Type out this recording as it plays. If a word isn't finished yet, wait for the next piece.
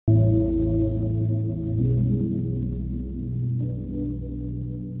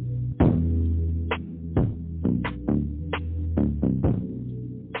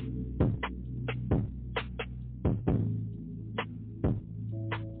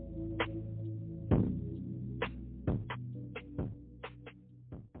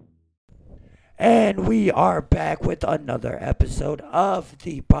And we are back with another episode of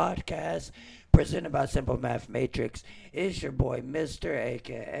the podcast presented by Simple Math Matrix. It's your boy, Mr.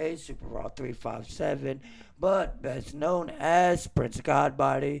 aka Super Raw 357, but best known as Prince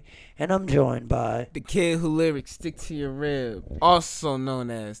Godbody. And I'm joined by the kid who lyrics stick to your rib, also known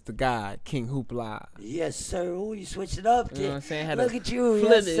as the God, King Hoopla. Yes, sir. Ooh, you switched it up. You know what I'm saying? Look at you.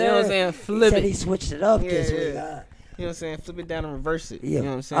 Flip Yes, it. sir. You know what I'm saying? He Flip said it. he switched it up this week. You know what I'm saying? Flip it down and reverse it. Yeah. You know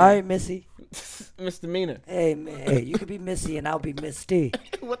what I'm saying? All right, Missy. Misdemeanor. Hey, man. Hey, you could be Missy and I'll be Misty.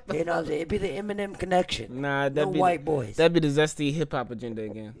 What the You know what I'm saying? It'd be the Eminem connection. Nah, No that'd be white boys. That'd be the zesty hip hop agenda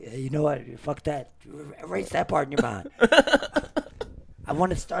again. Yeah, you know what? Fuck that. Erase that part in your mind. I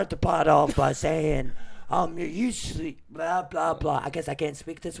want to start the pod off by saying, you're usually blah blah blah. I guess I can't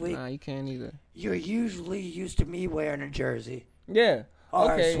speak this week. Nah, you can't either. You're usually used to me wearing a jersey Yeah.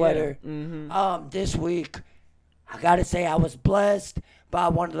 or Okay, a sweater. Yeah. Mm-hmm. This week, I gotta say I was blessed by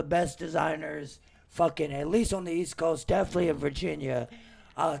one of the best designers, fucking at least on the East Coast, definitely in Virginia.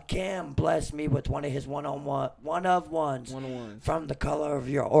 Cam blessed me with one of his one-of-ones from The Color of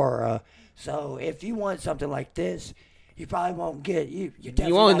Your Aura. So if you want something like this, you probably won't get you.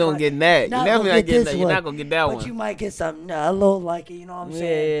 You only don't get that. You definitely not getting that. You're not gonna get that one. But you might get something a little like it. You know what I'm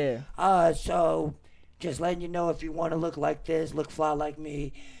saying? Yeah. So just letting you know, if you want to look like this, look fly like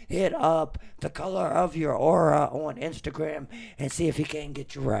me, hit up The Color of Your Aura on Instagram and see if he can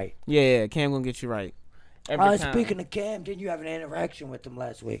get you right. Yeah. Cam gonna get you right. Every time. Speaking of Cam, didn't you have an interaction with him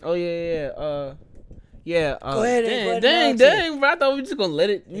last week? Oh yeah. Yeah. Go ahead. Dang, bro. I thought we were just gonna let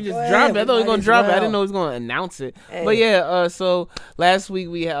it. You just drop it. I thought we were gonna drop it. I didn't know we was gonna announce it. Hey. But yeah. So last week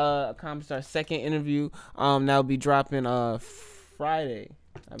we accomplished our second interview. That'll be dropping Friday,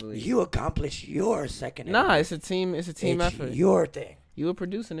 I believe. You accomplished your second. Nah, interview. it's a team effort. Your thing. You were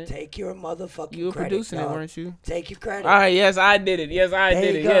producing it. Take your motherfucking You were credit, producing dog. it, weren't you? Take your credit. All right. Yes, I did it. There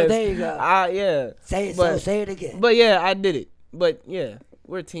you go, Yes. there you go. Yeah. Say it. But- Say it again. But yeah, I did it. But yeah,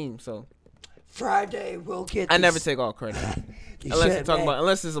 we're a team, so Friday we'll get. I this- never take all credit. You Unless should, you're talking man. about,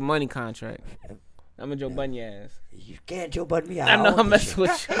 unless it's a money contract. I'm a Joe Budden your ass. You can't Joe Budden me. I know own I'm the messing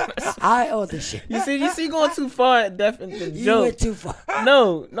shit. with you. I own the shit. You see, going too far. Definitely You joke. went too far.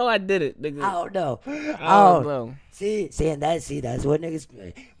 No, I did it, nigga. I don't know. I don't know. See, that's what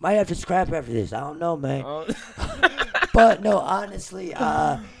niggas might have to scrap after this. I don't know, man. But no, honestly,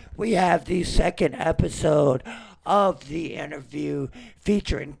 we have the second episode of the interview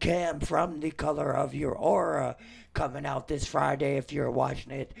featuring Cam from The Color of Your Aura coming out this Friday if you're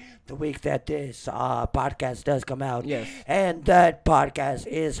watching it the week that this podcast does come out. Yes. And that podcast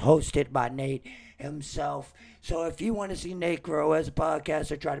is hosted by Nate himself. So if you want to see Nate grow as a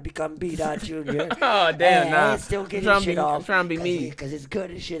podcaster, try to become B. Jr. Oh, damn, nah. And still get I'm his shit off. I'm trying to be me. Because he's good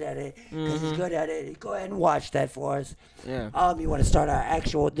as shit at it. Because he's good at it. Go ahead and watch that for us. Yeah. You want to start our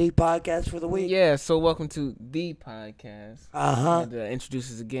actual The podcast for the week? Yeah, so welcome to the podcast. Uh-huh. And,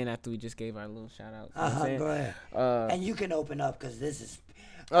 introduce us again after we just gave our little shout out. Go ahead. And you can open up because this is...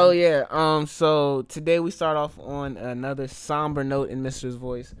 Oh yeah. So today we start off on another somber note in Mr.'s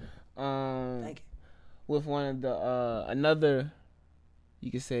voice. Thank you. With one of the another,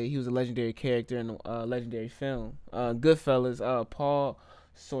 you could say he was a legendary character in a legendary film. Goodfellas. Paul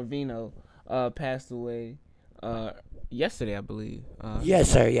Sorvino passed away yesterday, I believe.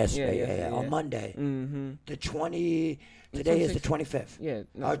 Yes, sir. Yesterday. yesterday, On yeah. Monday. Mm-hmm. The 20... Today is the 25th. Yeah.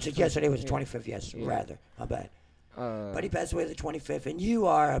 Yesterday was the yeah. 25th. Yes, Yeah. rather. My bad. But he Yeah, passed away the 25th. And you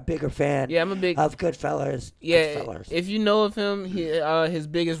are a bigger fan I'm a big. of Goodfellas. Yeah, Goodfellas. if you know of him, his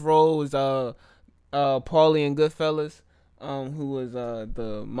biggest role was Paulie in Goodfellas, who was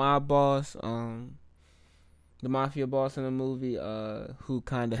the mob boss, the mafia boss in the movie, who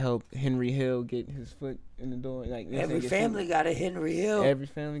kind of helped Henry Hill get his foot in the door. Like you know what I'm Every saying, family got a Henry Hill. Every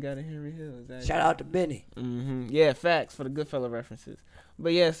family got a Henry Hill. Exactly. Shout out to Benny. Yeah, facts for the Goodfella references.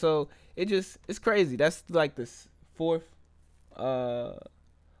 But yeah, so it's crazy. That's like the fourth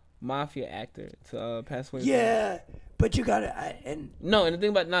mafia actor to pass away. Yeah, but you gotta and No, and the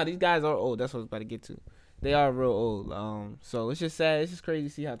thing about these guys are old. That's what I was about to get to. They are real old. So it's just sad. It's just crazy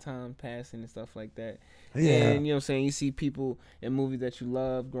to see how time passing and stuff like that. yeah. And you know what I'm saying? You see people in movies that you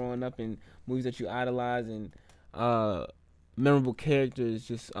love growing up and movies that you idolize and memorable characters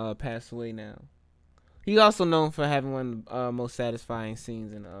just pass away now. He's also known for having one of the most satisfying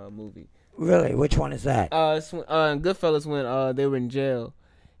scenes in a movie. Really, which one is that? It's in Goodfellas when they were in jail,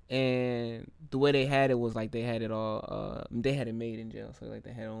 and the way they had it was like they had it all. They had it made in jail, so like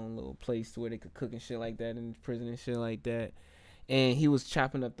they had their own little place where they could cook and shit like that in prison and shit like that. And he was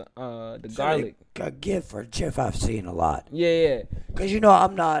chopping up the garlic. A gift for Jeff I've seen a lot. Yeah. Because, you know,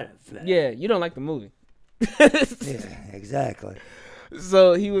 I'm not... Yeah, you don't like the movie. Yeah, exactly.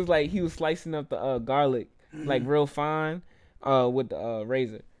 So he was slicing up the garlic like real fine with the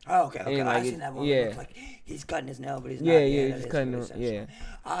razor. Oh, okay. And, I seen that one. Yeah. It looks like he's cutting his nail, but he's Yeah, not. he's that just is cutting really him. Yeah.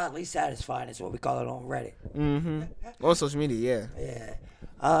 Oddly satisfying is what we call it on Reddit. Mm-hmm. On social media,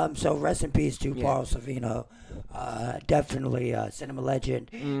 Yeah. So rest in peace to Paul Sorvino. Definitely a cinema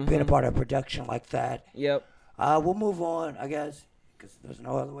legend. Being a part of a production like that. Yep. We'll move on, I guess, because there's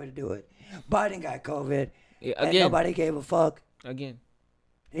no other way to do it. Biden got COVID. Yeah, And again. nobody gave a fuck. Again.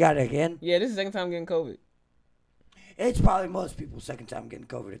 He got it again. Yeah, this is the second time getting COVID. It's probably most people's second time getting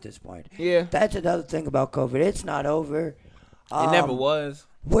COVID at this point. Yeah. That's another thing about COVID. It's not over. It never was.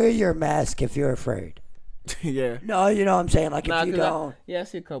 Wear your mask if you're afraid. Yeah. No, you know what I'm saying? Like, Nah, if you 'cause don't. I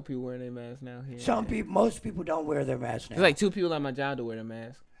see a couple people wearing their masks now here. Some people, most people don't wear their mask now. There's like 2 people at my job to wear their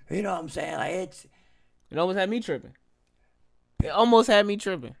mask. You know what I'm saying? Like, It almost had me tripping. It almost had me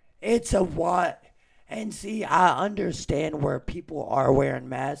tripping. it's a what? And see, I understand where people are wearing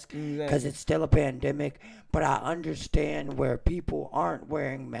masks because Exactly. it's still a pandemic, but I understand where people aren't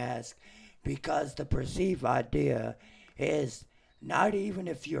wearing masks because the perceived idea is not even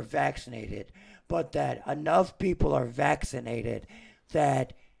if you're vaccinated, but that enough people are vaccinated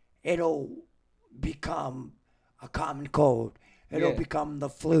that it'll become a common cold. It'll Yeah. become the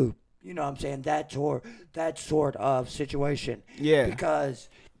flu. You know what I'm saying? That sort of situation. Yeah. Because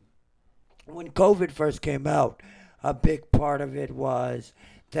when COVID first came out, a big part of it was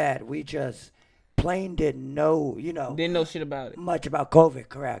that we just plain didn't know, Didn't know shit about it. much about COVID,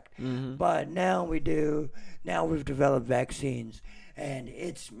 correct? Mm-hmm. But now we do. Now we've developed vaccines, and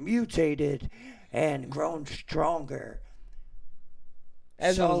it's mutated and grown stronger.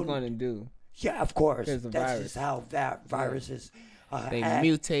 As I was So- going to do. Yeah, of course. There's a That's virus. just how viruses They act.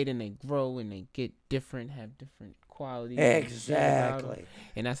 mutate and they grow and they get different, have different qualities. and shit about 'em. Exactly.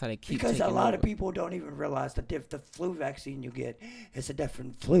 And that's how they keep Because a taking lot of over. people don't even realize that the flu vaccine you get is a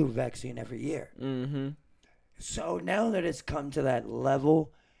different flu vaccine every year. Mm-hmm. So now that it's come to that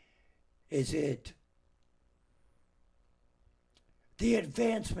level, is it the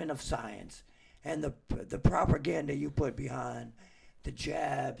advancement of science and the propaganda you put behind the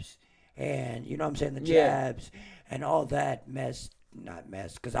jabs and you know what I'm saying, the Yeah. jabs and all that mess, not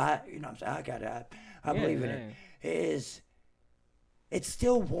mess, because you know what I'm saying, I got it. I Yeah, believe in man. it. It's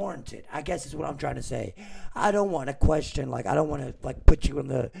still warranted, I guess is what I'm trying to say. I don't want to question, like, I don't want to, like, put you in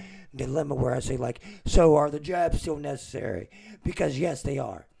the dilemma where I say, like, so are the jabs still necessary? Because, yes, they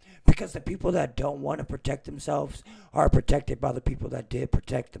are. Because the people that don't want to protect themselves are protected by the people that did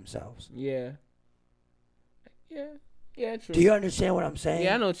protect themselves. Yeah. Yeah. Yeah, true. Do you understand what I'm saying?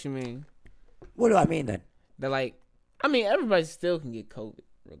 Yeah, I know what you mean. What do I mean then? That everybody still can get COVID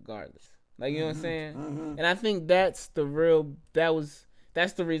regardless. Like, you know what I'm saying? Mm-hmm. And I think that's the reason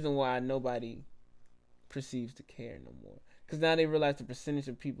why nobody perceives to care no more. Because now they realize the percentage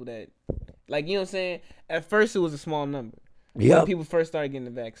of people that, like, you know what I'm saying? At first it was a small number. When Yep. people first started getting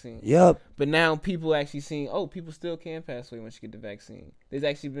the vaccine. Yep. But now people actually seeing, people still can pass away once you get the vaccine. There's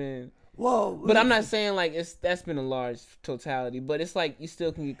actually been, Well, but I'm not saying like that's been a large totality, but it's like you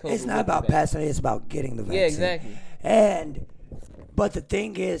still can get COVID. it's not with the about vaccine. passing it, it's about getting the vaccine. Yeah, exactly. But the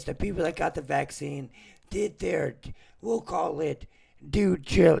thing is, the people that got the vaccine did their, we'll call it due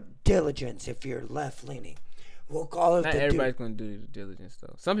diligence if you're left leaning. We'll call it Not the everybody's gonna do due diligence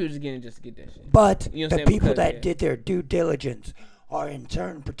though. Some people just getting it just to get that shit. But You know what the I'm saying? people Because, that yeah. did their due diligence are in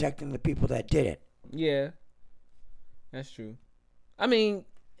turn protecting the people that didn't. Yeah, that's true. I mean,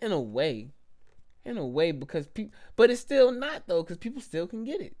 in a way, because people, but it's still not though, because people still can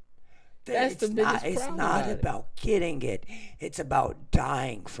get it. That's the biggest It's problem not about it. about getting it. It's about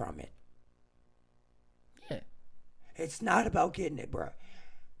dying from it. Yeah. It's not about getting it, bro.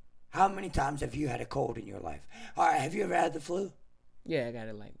 How many times have you had a cold in your life? All right, have you ever had the flu? Yeah, I got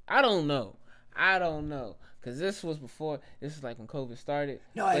it. Like, I don't know, cause this was like when COVID started.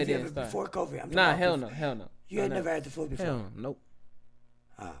 No, but have it you didn't ever start. before COVID? I'm talking Nah, about hell before- no. You No, had no. never had the flu before? Hell no, nope.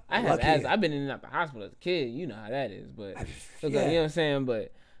 I have lucky asthma. you. I've been in and out the hospital as a kid. You know how that is, but I- you yeah. know what I'm saying.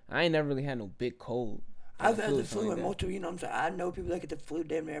 But I ain't never really had no big cold. I've or had the or something flu like and that. multiple, you know what I'm saying? I know people that get the flu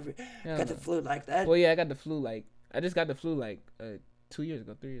damn near every, Hell got the no. flu like that. Well, yeah, I got the flu I just got the flu 2 years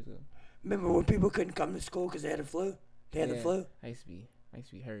ago, 3 years ago. Remember when people couldn't come to school because they had the flu? They had the Yeah. flu? I used to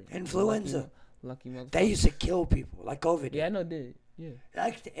be hurt. Influenza. Lucky motherfucker. They used to kill people like COVID did. Yeah, I know it did. Yeah.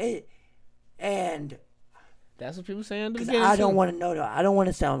 Like it, and That's what people saying. because I don't want to know, I don't want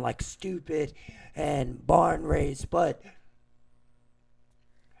to sound like stupid and barn raised, but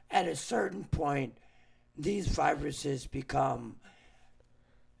at a certain point, these viruses become,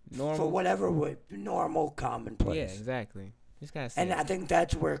 normal. for whatever normal, commonplace. Yeah, exactly. Just gotta say And it. I think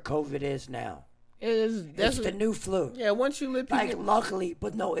that's where COVID is now. It's the new flu. Yeah, once you let people... Like, luckily,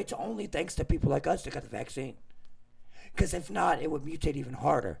 but no, it's only thanks to people like us that got the vaccine. Because if not, it would mutate even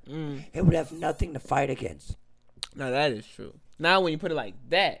harder. It would have nothing to fight against. No, that is true. Now, when you put it like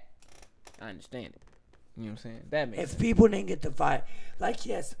that, I understand it. You know what I'm saying? That makes sense. If people didn't get the virus, like,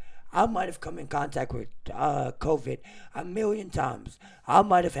 yes, I might have come in contact with COVID a million times. I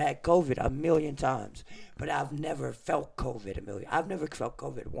might have had COVID a million times, but I've never felt COVID a million. I've never felt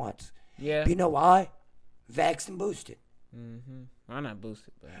COVID once. Yeah. You know why? Vaccine boosted. I'm not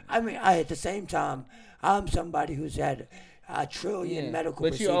boosted, but I mean, at the same time, I'm somebody who's had a trillion medical but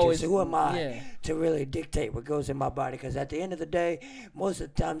procedures. Who am I to really dictate what goes in my body? Because at the end of the day, most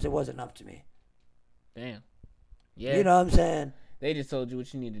of the times it wasn't up to me. Damn. Yeah. You know what I'm saying? They just told you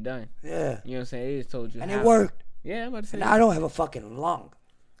what you needed done. Yeah. You know what I'm saying? They just told you. And it worked. Yeah, I'm about to say. And I don't have a fucking lung.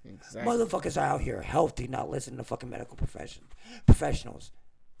 Exactly. Motherfuckers are out here healthy, not listening to fucking medical professionals.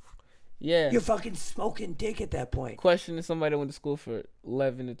 Yeah. You're fucking smoking dick at that point. Questioning somebody that went to school for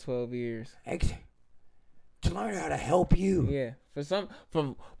 11 to 12 years. To learn how to help you. Yeah.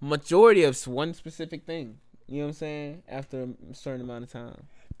 For majority of one specific thing. You know what I'm saying? After a certain amount of time.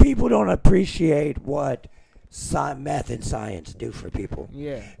 People don't appreciate what math and science do for people.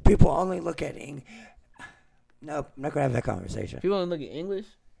 Yeah. People only look at Nope, I'm not going to have that conversation. People only look at English?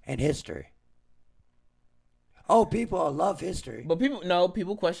 And history. Oh, people love history. But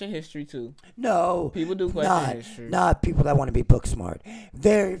people question history too. No. People do question history. Not people that want to be book smart.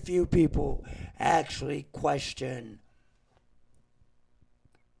 Very few people actually question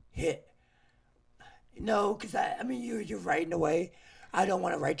No, because I mean, you're right in a way. I don't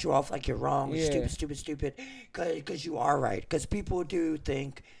want to write you off like you're wrong, stupid, because you are right. Because people do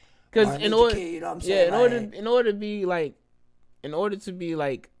think, because in order, you know what I'm saying? In order to be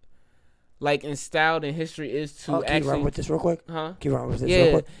like instilled in history is to can you run with this real quick? Huh? Can you run with this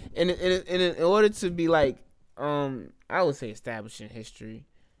real quick? And in order to be like, I would say establishing history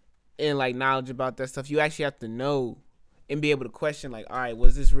and like knowledge about that stuff, you actually have to know and be able to question, like, all right,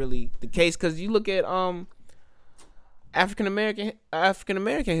 was this really the case? Because you look at African American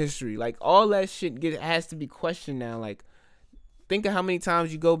history, like all that shit has to be questioned now. Like, think of how many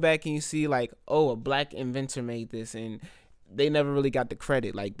times you go back and you see like, oh, a black inventor made this, and they never really got the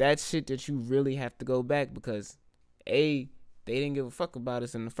credit. Like, that's shit that you really have to go back because A, they didn't give a fuck about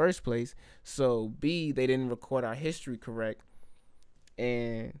us in the first place. So B, they didn't record our history correct,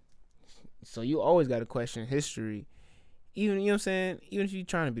 and so you always got to question history. Even, you know what I'm saying? Even if you're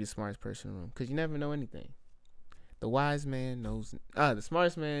trying to be the smartest person in the room, because you never know anything. The wise man knows, the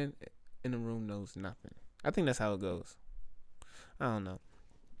smartest man in the room knows nothing. I think that's how it goes. I don't know.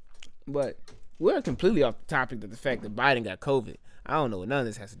 But we're completely off the topic of the fact that Biden got COVID. I don't know what none of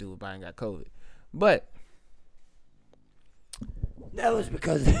this has to do with Biden got COVID. But that was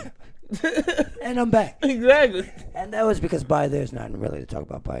because, and I'm back. Exactly. And that was because there's nothing really to talk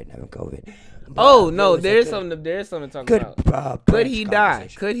about Biden having COVID. But no, there's something to talk about. Could he die?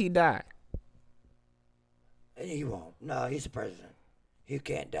 Could he die? He won't. No, he's the president. He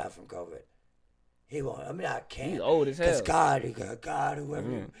can't die from COVID. He won't. I mean, I can't. He's old as hell. Because God,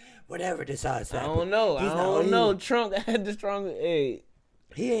 whatever decides to happen. I don't know. Trump had the strongest. Hey.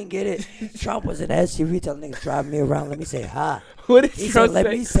 He ain't get it. Trump was an SUV telling niggas driving me around. Let me say hi. What did Trump say?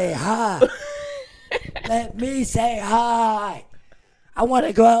 Let me say hi. Let me say hi. I want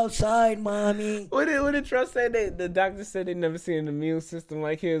to go outside, mommy. What did Trump say? The doctor said they never seen an immune system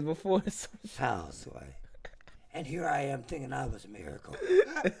like his before. Sounds like. And here I am thinking I was a miracle.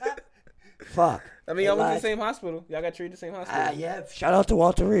 Fuck. I mean, y'all went to the same hospital. Y'all got treated the same hospital. Yeah. Shout out to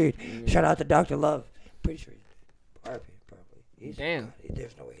Walter Reed. Mm-hmm. Shout out to Dr. Love. Pretty sure he's probably. Damn.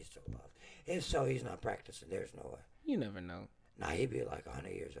 There's no way he's still alive. If so, he's not practicing. There's no way. You never know. Nah, he'd be like 100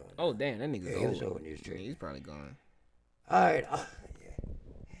 years old. Oh, damn. That nigga's old. He was old when he was treated. He's probably gone. All right.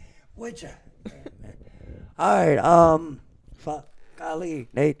 All right. Fuck. Golly,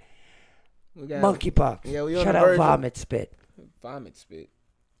 Nate. Monkeypox. Yeah, shout out Vomit Spit. Vomit Spit.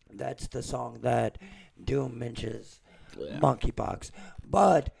 That's the song that Doom mentions. Yeah. Monkeypox.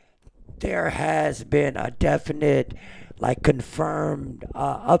 But there has been a definite, confirmed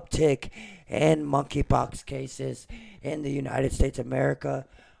uptick in monkeypox cases in the United States of America.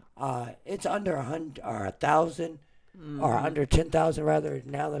 It's under 100 or 1,000 or under 10,000 rather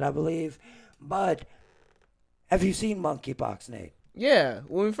now that I believe. But have you seen monkeypox, Nate? Yeah,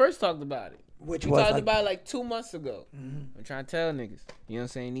 when we first talked about it. We talked about it 2 months ago. Mm-hmm. I'm trying to tell niggas. You know what I'm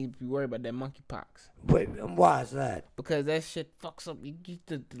saying? You need to be worried about that monkeypox. Wait, why is that? Because that shit fucks up. You get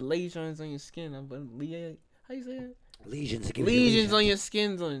the lesions on your skin. How you say it? Lesions on your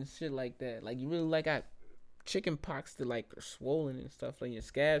skins and shit like that. Like, you really chicken pox that like are swollen and stuff, like your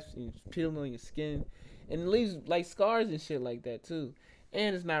scabs and peeling on your skin, and it leaves like scars and shit like that too.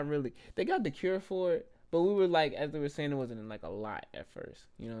 And it's not really. They got the cure for it, but we were like, as they were saying, it wasn't like a lot at first.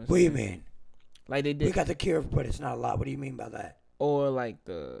 You know what I'm What do saying? you mean? Like they did. We got the cure, but it's not a lot. What do you mean by that? Or like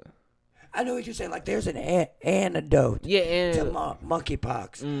the. I know what you're saying. Like there's an antidote Yeah, and to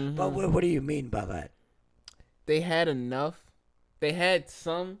monkeypox. But what do you mean by that? They had enough. They had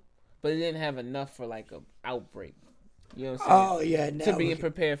some, but they didn't have enough for like a outbreak. You know what I'm saying? Oh yeah, now to be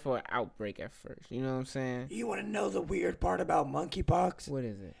prepared for an outbreak at first. You know what I'm saying? You want to know the weird part about monkeypox? What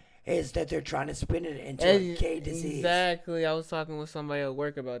is it? Is that they're trying to spin it into a gay disease. Exactly. I was talking with somebody at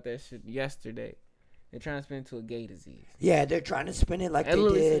work about that shit yesterday. They're trying to spin it into a gay disease. Yeah, they're trying to spin it like they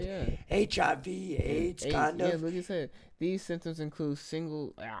did HIV, AIDS, kind of. Yeah, look, it said these symptoms include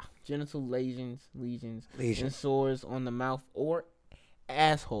genital lesions, and sores on the mouth or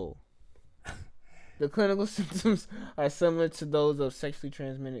asshole. The clinical symptoms are similar to those of sexually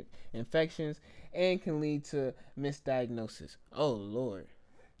transmitted infections and can lead to misdiagnosis. Oh, Lord.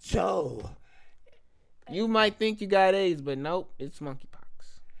 So, you might think you got AIDS, but nope, it's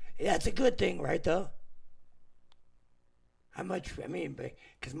monkeypox. Yeah, it's a good thing, right, though?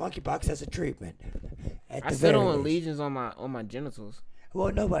 Because monkeypox has a treatment. I still don't want lesions on my genitals.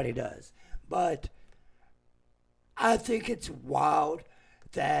 Well, nobody does. But I think it's wild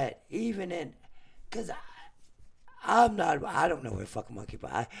that even in... Because I don't know where fucking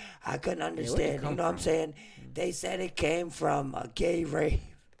monkeypox... I couldn't understand. You know what I'm saying? They said it came from a gay rave.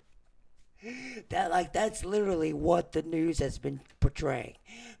 That's literally what the news has been portraying.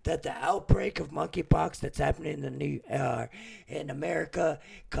 That the outbreak of monkeypox that's happening in America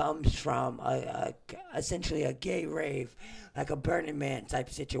comes from essentially a gay rave, like a Burning Man type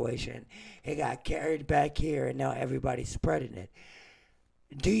situation. It got carried back here, and now everybody's spreading it.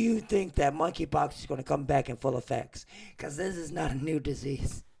 Do you think that monkeypox is going to come back in full effects? Because this is not a new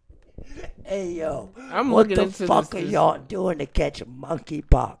disease. Hey yo, what the fuck are y'all doing to catch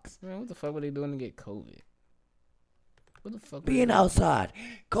monkeypox? Man, what the fuck were they doing to get COVID? What the fuck? Being outside.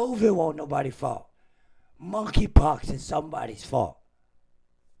 COVID won't nobody's fault. Monkeypox is somebody's fault.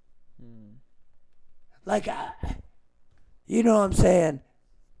 Like, you know what I'm saying?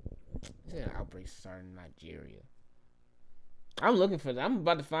 There's an outbreak starting in Nigeria. I'm looking for that. I'm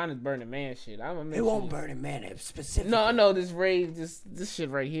about to find this Burning Man shit. It won't Burning Man specifically. No, I know this rave, this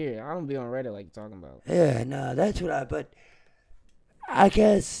shit right here. I don't be on Reddit like you're talking about. Yeah, no, that's what but I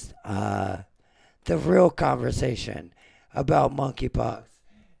guess the real conversation about monkeypox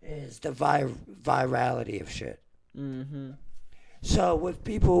is the virality of shit. Mm-hmm. So with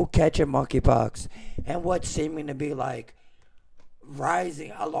people catching monkeypox and what's seeming to be like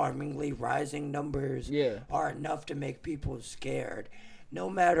alarmingly rising numbers are enough to make people scared, no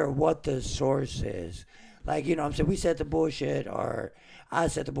matter what the source is. Like, you know what I'm saying? We said the bullshit, or I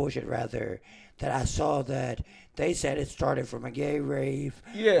said the bullshit rather, that I saw that they said it started from a gay rave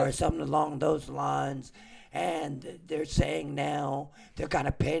or something along those lines. And they're saying now, they're kind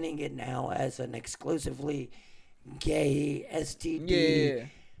of painting it now as an exclusively gay STD. Yeah.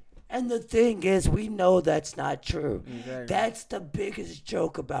 And the thing is, we know that's not true. Exactly. That's the biggest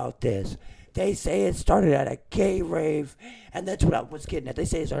joke about this. They say it started at a gay rave, and that's what I was getting at. They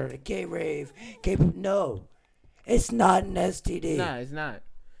say it started at a gay rave. No, it's not an STD. Nah, it's not.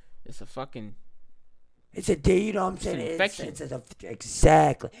 It's a fucking... It's a D, you know what I'm saying? Infection.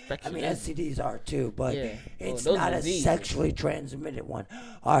 Exactly. Infection. I mean, STDs are too, but it's well, not a sexually transmitted one,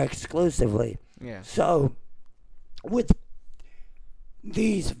 or exclusively. Yeah. So, with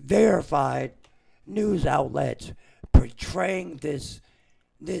these verified news outlets portraying this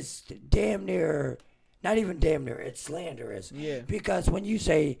damn near, not even damn near, it's slanderous. Yeah. Because when you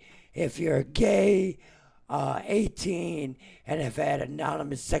say, if you're gay, 18, and have had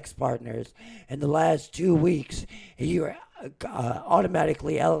anonymous sex partners in the last 2 weeks, you're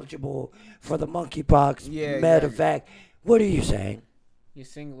automatically eligible for the monkeypox medevac. What are you saying? You're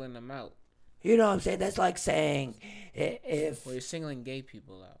singling them out. You know what I'm saying? That's like saying if... Well, you're singling gay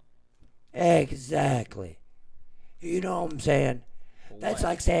people out. Exactly. You know what I'm saying? That's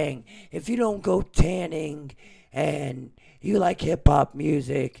like saying, if you don't go tanning and you like hip-hop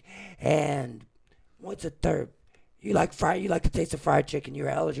music and what's a third? You like the taste of fried chicken, you're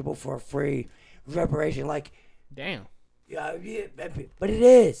eligible for a free reparation. Like, damn. Yeah, but it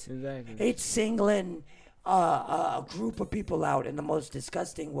is. Exactly. It's singling a group of people out in the most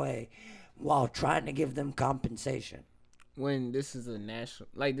disgusting way while trying to give them compensation. When this is a national,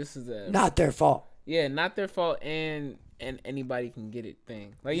 this is a... Not their fault. Yeah, not their fault, and anybody can get it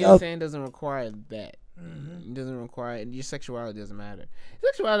thing. Like, you know what I'm saying? Doesn't require that. It doesn't require your sexuality doesn't matter.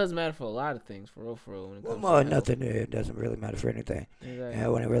 Sexuality doesn't matter for a lot of things, for real, for real. When it comes to nothing. It doesn't really matter for anything. exactly. Yeah,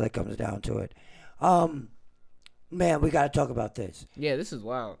 when it really comes down to it. Man, we gotta talk about this. Yeah, this is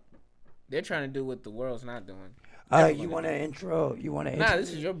wild. They're trying to do what the world's not doing. You want to intro? You want to? Nah,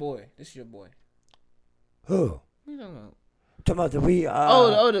 this is your boy. This is your boy. Who? What are you talking about? Talking about the we. the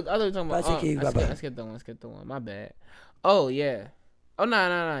other talking about. Let's get the one. My bad. Oh yeah. Oh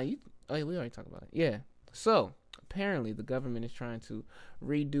nah. We already talked about it. Yeah. So apparently the government is trying to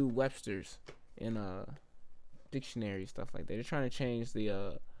redo Webster's in dictionary stuff like that. They're trying to change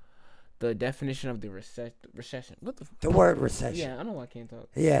the definition of the recession. What the word recession? Yeah, I know why I can't talk.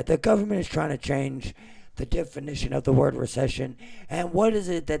 Yeah, the government is trying to change the definition of the word recession. And what is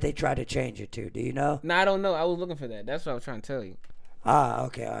it that they try to change it to? Do you know? No, I don't know. I was looking for that. That's what I was trying to tell you.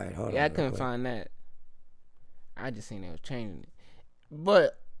 Okay, all right, hold on. Yeah, I couldn't find that. I just seen they was changing it.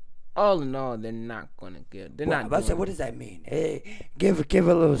 But all in all, they're not gonna get. They're not. What does that mean? Hey, give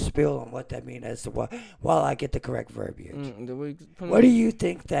a little spiel on what that means as to while I get the correct verbiage. What do you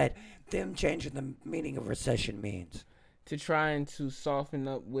think that them changing the meaning of recession means? To trying to soften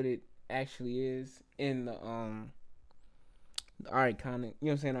up what it actually is in the our economy. You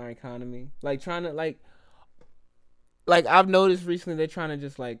know what I'm saying? Our economy, like trying to like I've noticed recently they're trying to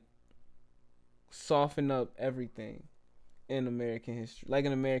just like soften up everything in American history, like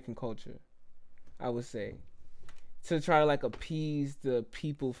in American culture, I would say, to try to like appease the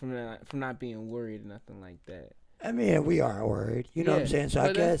people from not being worried or nothing like that. I mean, we are worried, you know what I'm saying? So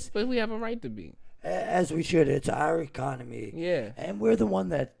I guess, but we have a right to be, as we should. It's our economy, yeah, and we're the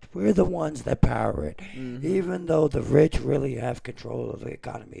ones that power it. Mm-hmm. Even though the rich really have control of the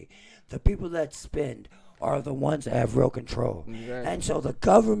economy, the people that spend are the ones that have real control. Exactly. And so the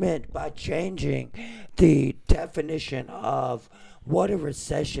government, by changing the definition of what a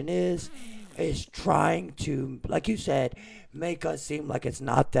recession is trying to, like you said, make us seem like it's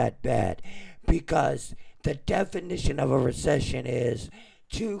not that bad. Because the definition of a recession is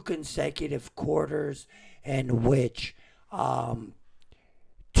 2 consecutive quarters in which 2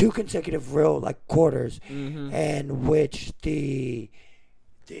 consecutive real like quarters in which the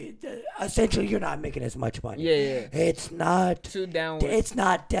essentially you're not making as much money. Yeah. It's not 2 downwards. It's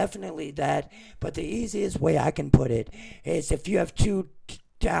not definitely that, but the easiest way I can put it is if you have 2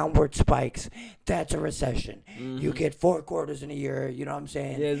 downward spikes, that's a recession. You get 4 quarters in a year, you know what I'm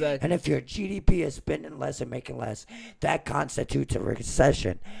saying? Yeah, exactly. And if your GDP is spending less and making less, that constitutes a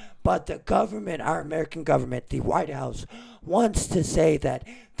recession. But the government, our American government, the White House, wants to say that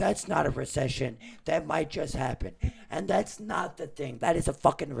that's not a recession. That might just happen. And that's not the thing. That is a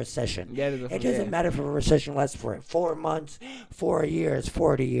fucking recession. It doesn't matter if a recession lasts for 4 months, 4 years,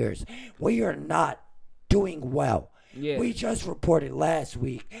 40 years. We are not doing well. Yeah. We just reported last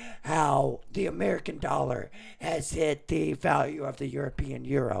week how the American dollar has hit the value of the European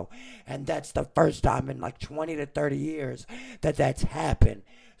euro. And that's the first time in like 20 to 30 years that that's happened.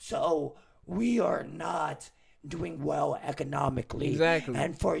 So we are not doing well economically. Exactly.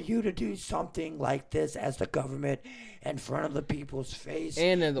 And for you to do something like this as the government in front of the people's face.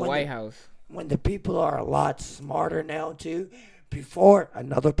 And in the White House. When the people are a lot smarter now too. Before,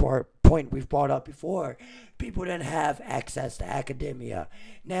 another point we've brought up before, people didn't have access to academia.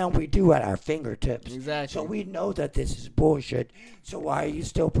 Now we do at our fingertips. Exactly. So we know that this is bullshit. So why are you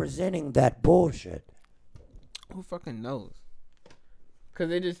still presenting that bullshit? Who fucking knows? Cause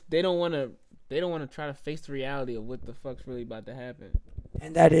they don't want to try to face the reality of what the fuck's really about to happen.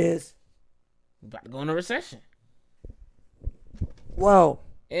 And that is about to go into recession. Well,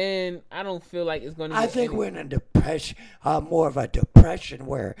 and I don't feel like it's going to. I think we're in a depression, more of a depression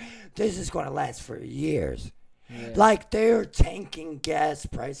where this is going to last for years. Yeah. Like they're tanking gas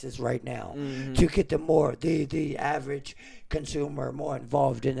prices right now to get the average consumer more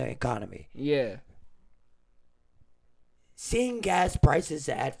involved in the economy. Yeah. Seeing gas prices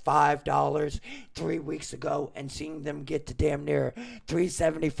at $5 3 weeks ago and seeing them get to damn near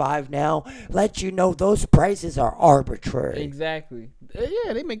 $3.75 now lets you know those prices are arbitrary. Exactly.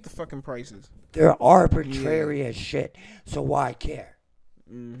 Yeah, they make the fucking prices. They're arbitrary as shit. So why care?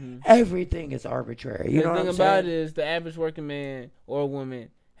 Everything is arbitrary. You know what I'm saying? The thing about it is the average working man or woman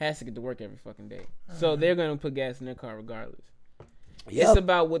has to get to work every fucking day. So they're going to put gas in their car regardless. Yep. It's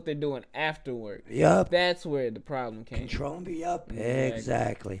about what they're doing after work. Yep. That's where the problem came. Controlling me up.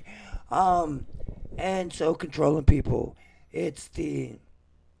 Exactly. And so controlling people, it's the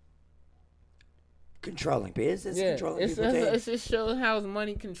controlling business, controlling people. It shows how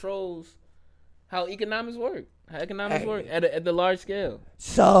money controls how economics work. How economics work at the large scale.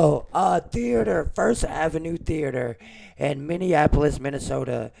 So, theater, First Avenue Theater in Minneapolis,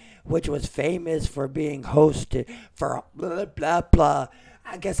 Minnesota, which was famous for being hosted for blah, blah, blah.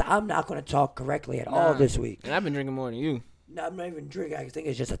 I guess I'm not going to talk correctly at all this week. And I've been drinking more than you. No, I'm not even drinking. I think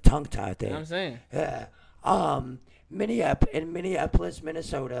it's just a tongue tie thing. You know what I'm saying? Yeah. In Minneapolis,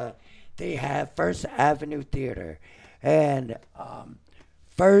 Minnesota, they have First Avenue Theater. And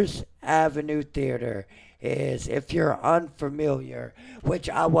First Avenue Theater is, if you're unfamiliar, which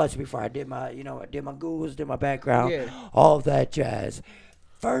I was before I did my Googles, did my background, all that jazz.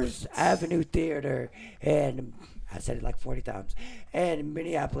 First Avenue Theater, and I said it like 40 times, in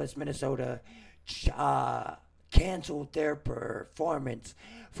Minneapolis, Minnesota, canceled their performance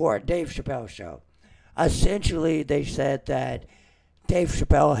for a Dave Chappelle show. Essentially, they said that Dave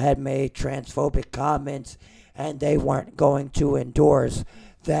Chappelle had made transphobic comments and they weren't going to endorse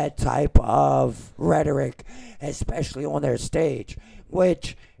that type of rhetoric, especially on their stage,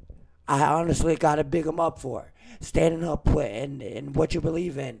 which I honestly got to big them up for. Standing up and what you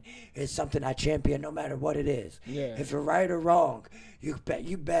believe in is something I champion no matter what it is. Yeah. If you're right or wrong,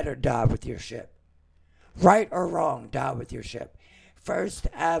 you better die with your ship. Right or wrong, die with your ship. First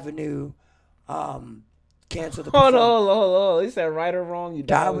Avenue cancel the Hold on. He said right or wrong, you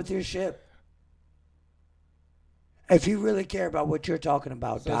die with your ship. If you really care about what you're talking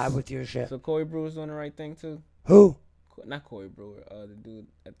about, die with your ship. So Corey Brewer's doing the right thing too? Who? Not Corey Brewer, the dude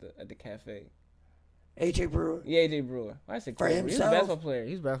at the cafe. AJ Brewer? Yeah, AJ Brewer. I said Corey Brewer. He's a basketball player.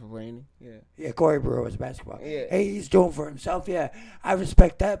 He's a basketball player, ain't he? Yeah. Yeah, Corey Brewer was basketball. Yeah. Hey, he's doing for himself. Yeah, I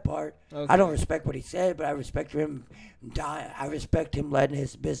respect that part. Okay. I don't respect what he said, but I respect him dying. I respect him letting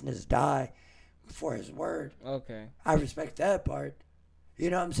his business die for his word. Okay. I respect that part. You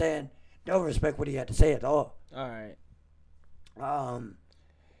know what I'm saying? Don't respect what he had to say at all. All right.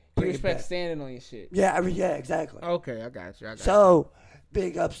 You respect standing on your shit. Yeah, yeah, exactly. Okay, I got you. So,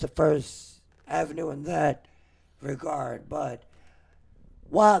 big ups to First Avenue in that regard, but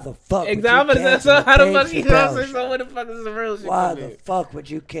why the fuck exactly. would you cancel so how the fuck Dave you gonna Chappelle say so? What the fuck is the real shit? Why the fuck would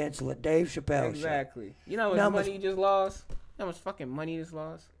you cancel a Dave Chappelle exactly. show? You know how much money you just lost? How much fucking money you just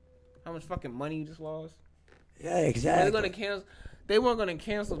lost? How much fucking money you just lost? Yeah, exactly. They're gonna cancel. They weren't gonna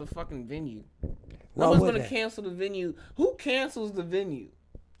cancel the fucking venue. Why No one's would gonna they? cancel the venue. Who cancels the venue?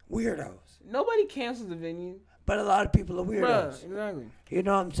 Weirdos. Nobody cancels the venue. But a lot of people are weirdos. Bruh, exactly. You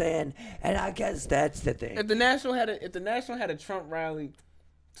know what I'm saying? And I guess that's the thing. If the National had a Trump rally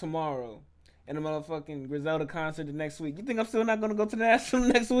tomorrow and a motherfucking Griselda concert the next week, you think I'm still not gonna go to the National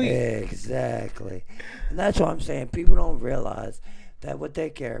next week? Exactly. And that's what I'm saying. People don't realize that what they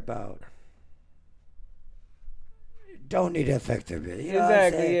care about don't need to affect their business. You know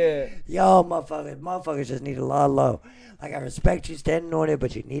exactly, yeah. Y'all motherfuckers just need to lie low. Like, I respect you standing on it,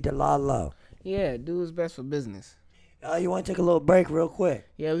 but you need to lie low. Yeah, do what's best for business. You want to take a little break real quick?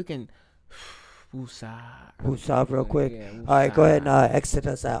 Yeah, we can. Woosah real quick. Yeah, all right, go ahead and exit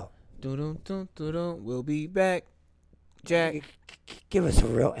us out. We'll be back. Jack, give us a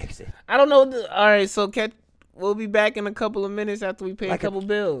real exit. I don't know. All right, so we'll be back in a couple of minutes after we pay a couple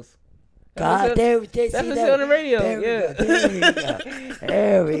bills. God, that's what's on the radio.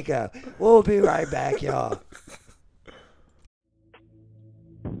 There we go. We'll be right back, y'all.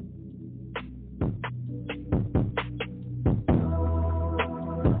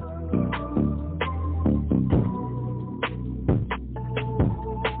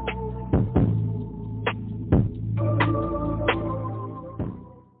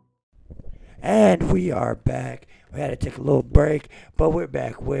 And we are back. We had to take a little break, but we're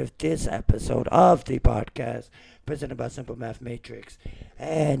back with this episode of the podcast presented by Simple Math Matrix.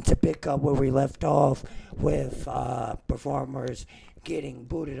 And to pick up where we left off with performers getting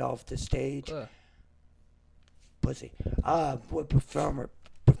booted off the stage. Pussy. With performer.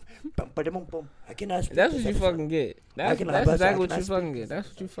 I cannot speak. That's what you fucking get. That's exactly what you fucking get. That's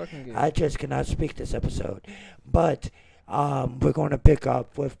what you fucking get. I just cannot speak this episode. But we're going to pick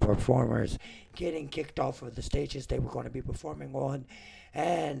up with performers getting kicked off of the stages they were going to be performing on,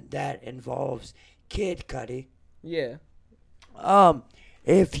 and that involves Kid Cudi. Yeah.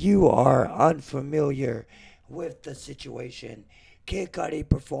 If you are unfamiliar with the situation, Kid Cudi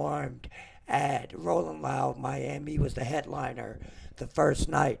performed at Rolling Loud Miami. Was the headliner the first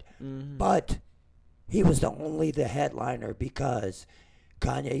night, but he was the headliner because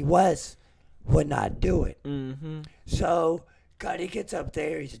Kanye West would not do it. So Cudi gets up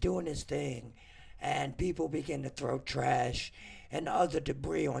there, he's doing his thing, and people begin to throw trash and other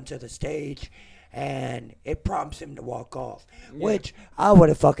debris onto the stage, and it prompts him to walk off, which I would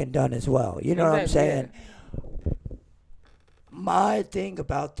have fucking done as well. You know what I'm saying? My thing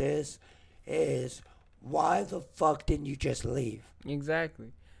about this is, why the fuck didn't you just leave?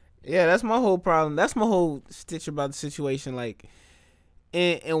 Exactly. Yeah, that's my whole problem. That's my whole stitch about the situation. Like,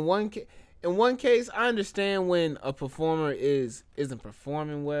 in one case, I understand when a performer isn't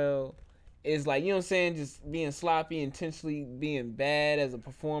performing well. Is like, you know what I'm saying, just being sloppy, intentionally being bad as a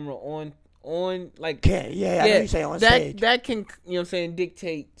performer on like, I know you say on stage. That can, you know what I'm saying,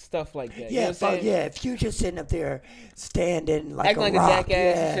 dictate stuff like that. Yeah, you know what I'm saying? if you just sitting up there standing like acting like rock, a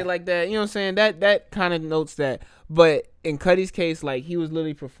jackass and shit like that, you know what I'm saying? That kind of notes that. But in Cuddy's case, like, he was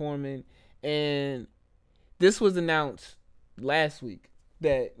literally performing, and this was announced last week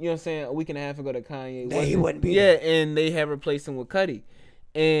that, you know what I'm saying, a week and a half ago, that Kanye he wouldn't be there. And they have replaced him with Cuddy.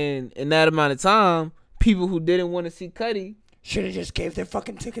 And in that amount of time, people who didn't want to see Cuddy should have just gave their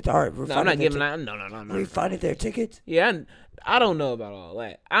fucking tickets. All right, no, I'm not giving that. No. Refunded their tickets. Yeah, I don't know about all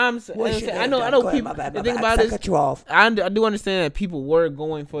that. I know ahead, people. my bad, the thing bad, about I it is, cut you off. I do understand that people were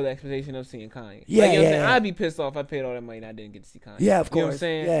going for the expectation of seeing Kanye. Yeah, like, you know what I'm saying? yeah. I'd be pissed off if I paid all that money and I didn't get to see Kanye. Yeah, of course. You know what I'm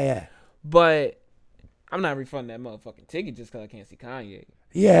saying? Yeah. But I'm not refunding that motherfucking ticket just because I can't see Kanye.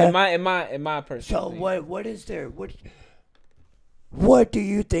 Yeah. In my personal. So opinion. what is there? What do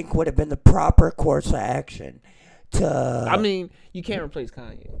you think would have been the proper course of action to? I mean, you can't replace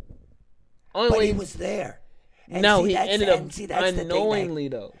Kanye. But he was there. And no, see, he ended up unknowingly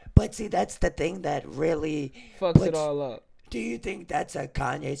though. But see, that's the thing that really fucks it all up. Do you think that's a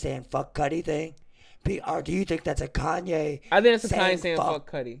Kanye saying "fuck Cuddy" thing, or do you think that's a Kanye? I think it's a Kanye saying "fuck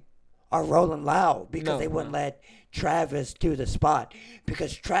Cuddy." Or Rolling Loud because they wouldn't let Travis do the spot,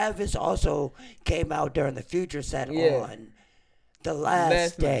 because Travis also came out during the Future set on the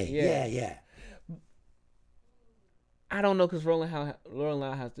last day. Night, yeah. I don't know, because Rolling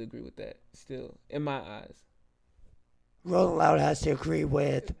Loud has to agree with that still, in my eyes. Rolling Loud has to agree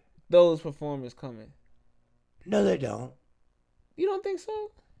with those performers coming. No, they don't. You don't think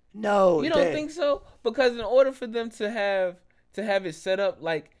so? No, you don't think so? Because in order for them to have it set up,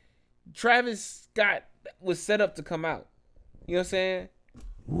 like, Travis Scott was set up to come out. You know what I'm saying?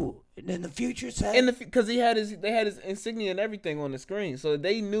 Ooh, in the Future set? Because they had his insignia and everything on the screen, so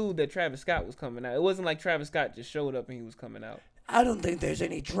they knew that Travis Scott was coming out. It wasn't like Travis Scott just showed up and he was coming out. I don't think there's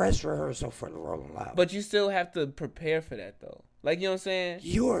any dress rehearsal for the Rolling Loud. But you still have to prepare for that, though. Like, you know what I'm saying?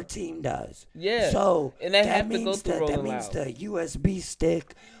 Your team does. Yeah. So and they have to go through Rolling That means Loud. The USB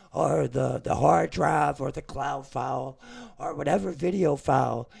stick or the hard drive or the cloud file or whatever video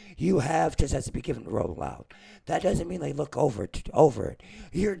file you have just has to be given to Rolling Loud. That doesn't mean they look over it.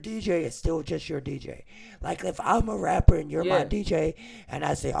 Your DJ is still just your DJ. Like, if I'm a rapper and you're my DJ and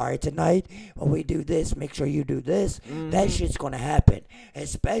I say, all right, tonight when we do this, make sure you do this, that shit's going to happen.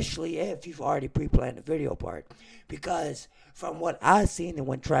 Especially if you've already pre-planned the video part. Because from what I seen and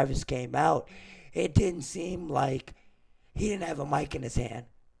when Travis came out, it didn't seem like he didn't have a mic in his hand.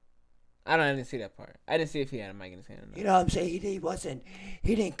 I didn't see that part. I didn't see if he had a mic in his hand or not. You know what I'm saying?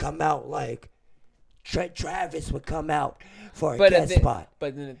 He didn't come out like Travis would come out for a guest spot.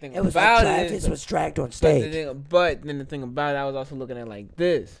 But then the thing it was like Travis was dragged on stage. But then the thing about it, I was also looking at it like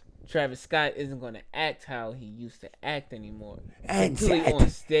this. Travis Scott isn't going to act how he used to act anymore. And on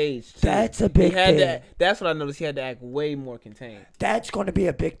stage, too. That's a big thing. That's what I noticed. He had to act way more contained. That's going to be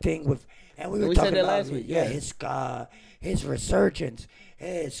a big thing with, and we were talking said that about last week. His resurgence.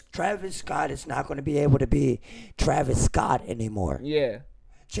 Travis Scott is not going to be able to be Travis Scott anymore. Yeah.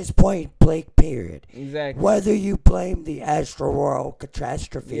 Just point blank, period. Exactly. Whether you blame the Astroworld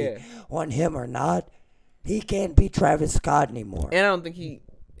catastrophe on him or not, he can't be Travis Scott anymore. And I don't think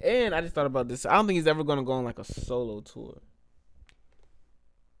and I just thought about this. I don't think he's ever going to go on like a solo tour.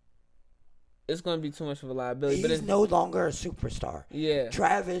 It's going to be too much of a liability. He's no longer a superstar. Yeah.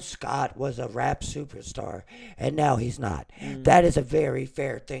 Travis Scott was a rap superstar, and now he's not. That is a very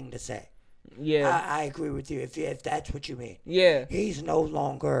fair thing to say. Yeah. I agree with you if that's what you mean. Yeah. He's no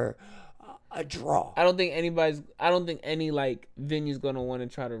longer a draw. I don't think any like venue's gonna want to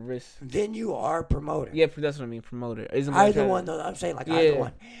try to risk. Venue or promoter. Yeah, that's what I mean. Promoter. Either one, though. I'm saying either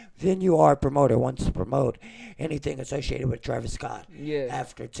one. Venue or promoter wants to promote anything associated with Travis Scott. Yeah.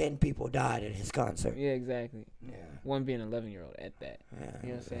 After 10 people died at his concert. Yeah, exactly. Yeah. One being an 11-year-old at that. Yeah, you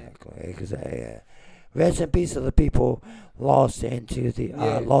know what I'm saying? Exactly. Rest in peace to the people lost to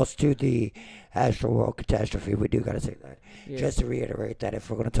the Astroworld catastrophe. We do gotta say that. Yeah. Just to reiterate that, if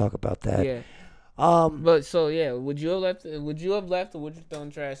we're gonna talk about that. Yeah. But so yeah, would you have left or would you throw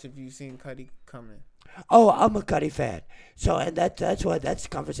in trash if you seen Cuddy coming? Oh, I'm a Cuddy fan. So and that's the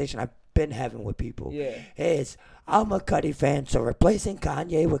conversation I've been having with people. Yeah. Is I'm a Cuddy fan, so replacing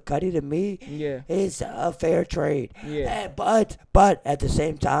Kanye with Cuddy to me is a fair trade. Yeah. But at the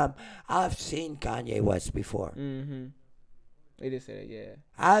same time, I've seen Kanye West before. Mm-hmm. They did say that, yeah.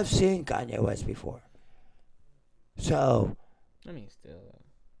 I've seen Kanye West before. So I mean, still,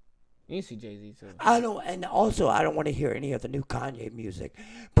 you can see Jay-Z too. I don't want to hear any of the new Kanye music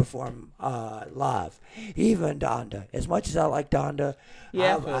perform live. Even Donda. As much as I like Donda,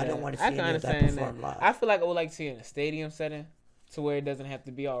 Yeah, I don't want to see I can any of that understand perform live. I feel like I would like to see it in a stadium setting, to where it doesn't have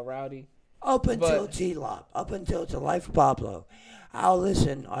to be all rowdy. Up until T-Lop, up until To Life of Pablo, I'll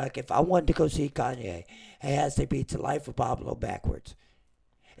listen. Like if I wanted to go see Kanye, it has to be To Life of Pablo backwards.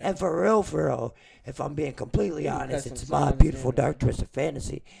 And for real, if I'm being completely honest, it's My Beautiful Dark Twisted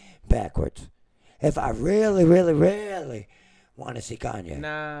Fantasy backwards. If I really want to see Kanye.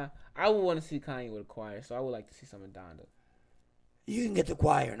 Nah, I would want to see Kanye with a choir, so I would like to see some of Donda. You can get the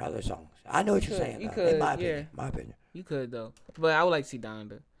choir and other songs. I know what you're saying, though. In my opinion. You could, though. But I would like to see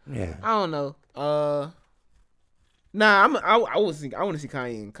Donda. Yeah. I don't know. Nah, I want to see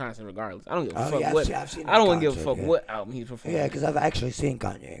Kanye in concert regardless. I don't give a fuck what. I don't want to give a fuck what album he's performing. Yeah, because I've actually seen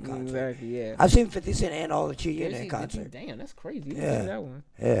Kanye in concert. Exactly. Yeah. I've seen 50 Cent and all the Chi in concert. Damn, that's crazy. Yeah. That one.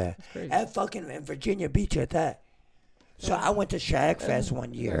 Yeah. That's crazy. At fucking in Virginia Beach at that. So I went to Shag Fest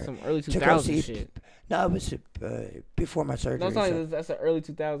one year. Some early 2000s shit. No, it was before my surgery. No, that's an early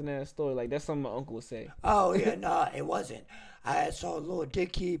 2000 ass story. Like that's something my uncle would say. Oh yeah, no, it wasn't. I saw Lil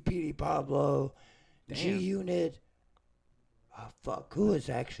Dicky, Petey Pablo, G Unit. Oh fuck, who was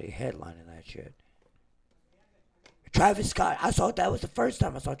actually headlining that shit? Travis Scott. That was the first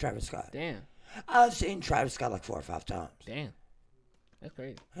time I saw Travis Scott. Damn. I've seen Travis Scott like 4 or 5 times. Damn. That's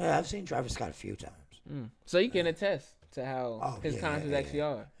crazy. Yeah, I've seen Travis Scott a few times. So you can attest to how his concerts actually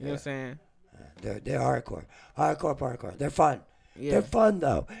are. You know what I'm saying? They're hardcore. Hardcore. They're fun. Yeah. They're fun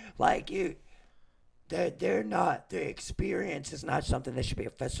though. Like they're not. The experience is not something that should be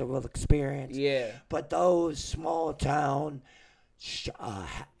a festival experience. Yeah. But those small town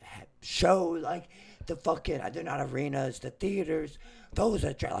shows, like the fucking, they're not arenas, the theaters. Those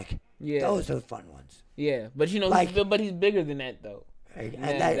are those are the fun ones. Yeah, but you know, like, but he's bigger than that though.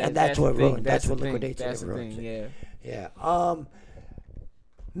 And that's what ruined. That's what liquidates it. Yeah. Yeah.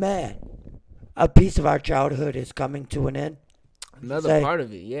 Man, a piece of our childhood is coming to an end. Another part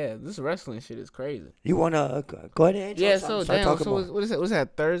of it, yeah. This wrestling shit is crazy. You wanna go ahead and yeah? So damn. So what is that? Was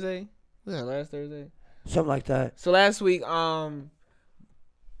that Thursday? Was that last Thursday? Something like that. So last week,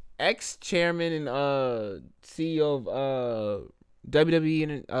 ex-chairman and CEO of WWE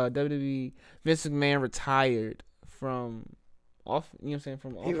and WWE, Vince McMahon retired from off. You know what I'm saying?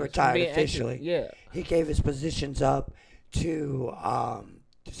 From he retired officially. Yeah. He gave his positions up to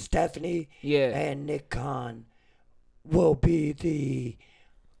Stephanie. Yeah. And Nick Khan will be the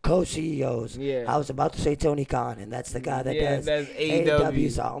co-CEOs. Yeah. I was about to say Tony Khan, and that's the guy that does that's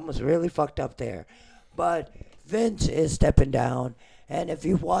AEW. So I almost really fucked up there. But Vince is stepping down, and if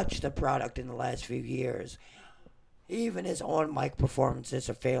you watch the product in the last few years, even his on-mic performances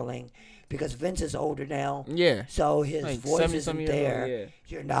are failing because Vince is older now. Yeah. So his voice isn't there.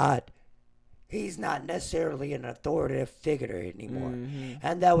 Old, yeah. He's not necessarily an authoritative figure anymore. Mm-hmm.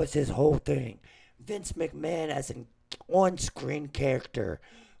 And that was his whole thing. Vince McMahon as an on-screen character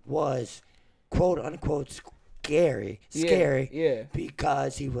was quote-unquote scary, yeah.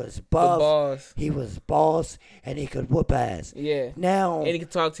 because he was buff, he was boss, and he could whoop ass. Yeah. Now, and he could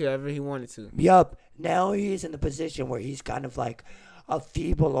talk to you however he wanted to. Yup. Now he's in the position where he's kind of like a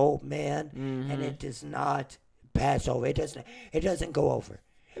feeble old man, and it does not pass over. It doesn't go over.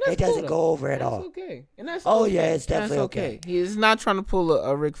 It doesn't go over at all. Okay. And that's yeah, it's definitely okay. He's not trying to pull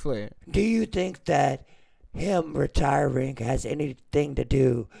a Ric Flair. Do you think that him retiring has anything to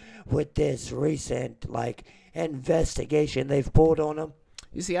do with this recent investigation they've pulled on him?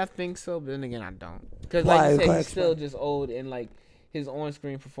 You see, I think so, but then again, I don't. Because like you said, he's still just old, and his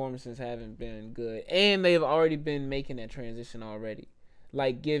on-screen performances haven't been good, and they've already been making that transition already,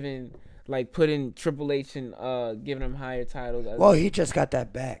 putting Triple H and giving him higher titles. Well, he just got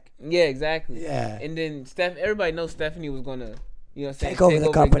that back. Yeah, exactly. Yeah. And then everybody knows Stephanie was gonna, take over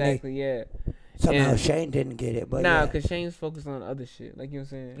the company. Exactly. Yeah. Somehow Shane didn't get it, but because Shane's focused on other shit. Like, you know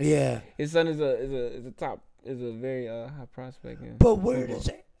what I'm saying? Yeah. His son is a very high prospect. Yeah. But where does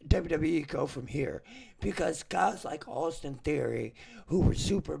WWE go from here? Because guys like Austin Theory, who were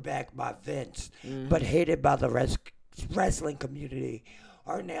super backed by Vince, but hated by the wrestling community,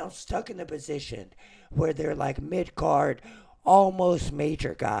 are now stuck in a position where they're like mid-card, almost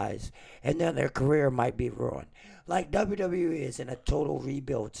major guys, and then their career might be ruined. Like WWE is in a total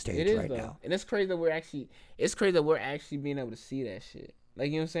rebuild stage right now. And it's crazy that we're actually being able to see that shit.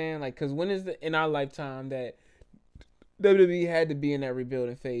 Like, you know what I'm saying? Like, because when is in our lifetime that WWE had to be in that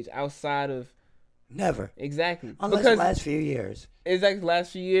rebuilding phase outside of... Never. Exactly. Unless the last few years. Exactly,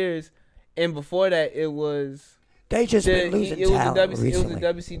 last few years. And before that, it was... They just been losing talent recently.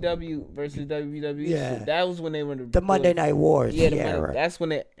 It was the WCW versus WWE. Yeah. Shit. That was when they were the Monday Night Wars. Yeah, right. That's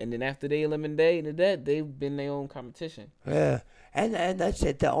when and then after they eliminated that, they've been their own competition. Yeah, and that's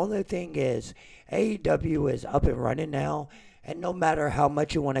it. The only thing is, AEW is up and running now, and no matter how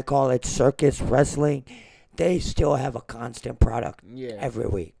much you want to call it circus wrestling, they still have a constant product every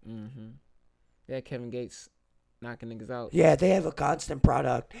week. Mm-hmm. Yeah, Kevin Gates knocking niggas out. Yeah, they have a constant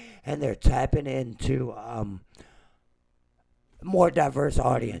product, and they're tapping into more diverse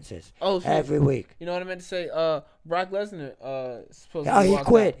audiences every week. You know what I meant to say? Brock Lesnar supposed to he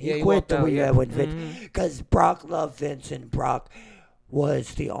quit. Out. He quit when Vince, because Brock loved Vince, and Brock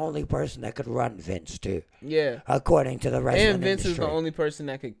was the only person that could run Vince too. Yeah, according to the wrestling and Vince industry. is the only person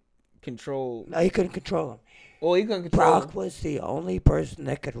that could control. No, he couldn't control him. Well, he couldn't control Brock was the only person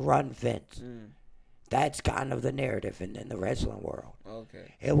that could run Vince. That's kind of the narrative in the wrestling world.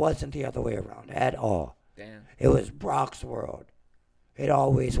 Okay. It wasn't the other way around at all. Damn. It was Brock's world. It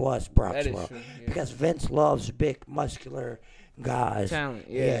always was Brock's world. True, yeah. Because Vince loves big, muscular guys. Talent,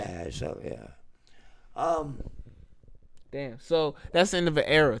 yeah. Yeah, so, yeah. Damn. So, that's the end of an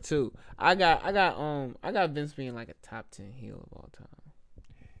era, too. I got Vince being like a top 10 heel of all time.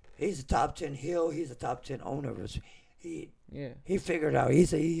 He's a top 10 heel. He's a top 10 owner. He figured out.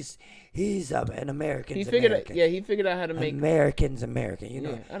 He's an American. He figured out how to make Americans American. You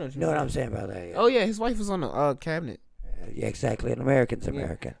know, I know what I'm saying about that. Yeah. Oh yeah, his wife was on the cabinet. Yeah, exactly. An American's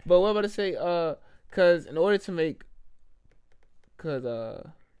American. But what I'm about to say, cause in order to make,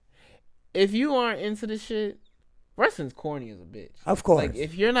 if you aren't into the shit, wrestling's corny as a bitch. Of course. Like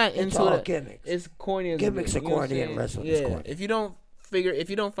if you're not into it, gimmicks. It's corny as gimmicks a bitch. Gimmicks are corny and wrestling is corny. If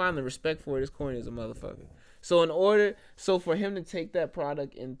you don't find the respect for it, it's corny as a motherfucker. So for him to take that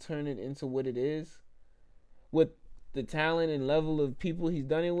product and turn it into what it is, with the talent and level of people he's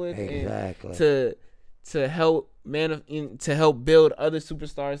done it with, exactly, and to help build other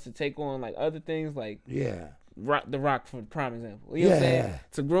superstars to take on like other things like The Rock for prime example. You know what I'm saying?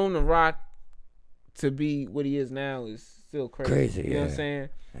 To groom The Rock to be what he is now is still crazy. You know what I'm saying?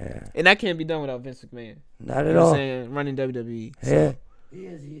 Yeah. And that can't be done without Vince McMahon. Not at all. I'm saying? Running WWE. So. Yeah.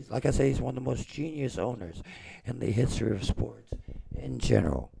 He's like I say, he's one of the most genius owners in the history of sports in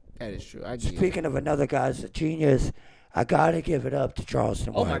general. That is true. Speaking of another guy's a genius, I gotta give it up to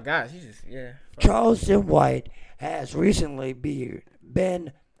Charleston White. Oh my gosh, Charleston White has recently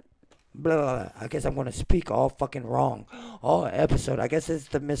been I guess I'm gonna speak all fucking wrong all episode. I guess it's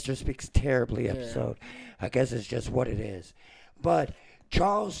the Mr. Speaks Terribly episode. I guess it's just what it is. But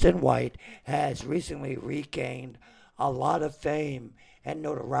Charleston White has recently regained a lot of fame and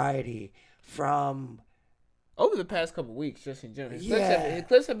notoriety from over the past couple of weeks, just in general. His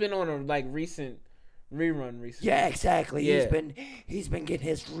clips have been on a recent rerun recently. Yeah, exactly. Yeah. He's been getting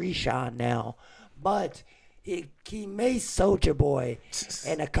his reshine now, but he made Soulja Boy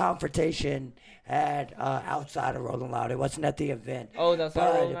in a confrontation at outside of Rolling Loud. It wasn't at the event. Oh, that's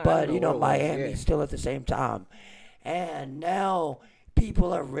outside. But Miami still at the same time, and now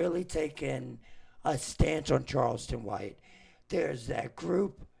people are really taking a stance on Charleston White. There's that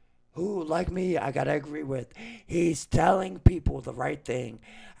group who, like me, I gotta agree with. He's telling people the right thing,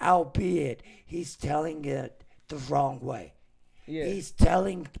 albeit he's telling it the wrong way. Yeah. He's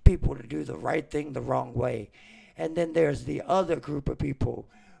telling people to do the right thing the wrong way. And then there's the other group of people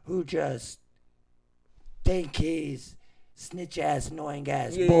who just think he's snitch-ass,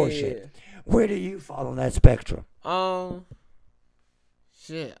 annoying-ass bullshit. Yeah. Where do you fall on that spectrum?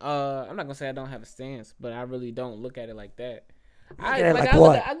 Shit. I'm not gonna say I don't have a stance, but I really don't look at it like that. I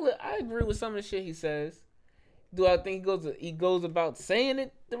agree with some of the shit he says. Do I think he goes about saying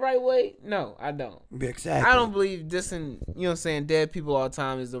it the right way? No, I don't. Exactly. I don't believe dissing, dead people all the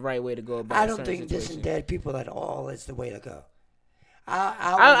time is the right way to go about it. I don't think dissing dead people at all is the way to go.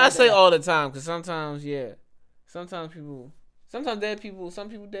 I say all the time because sometimes dead people, some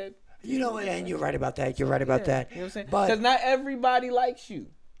people dead. And you're right about that. You're right about that. You know what I'm saying? Because not everybody likes you.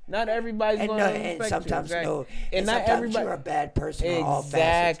 Not everybody's going to respect and sometimes you. Exactly. No. And not sometimes everybody, you're a bad person in all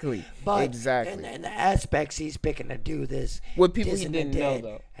facets. But in the aspects he's picking to do this. With people he didn't know,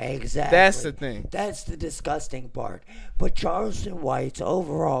 though. Exactly. That's the thing. That's the disgusting part. But Charleston White's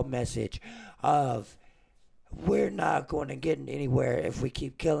overall message of we're not going to get anywhere if we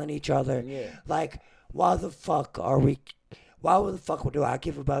keep killing each other. Yeah. Like, why the fuck do I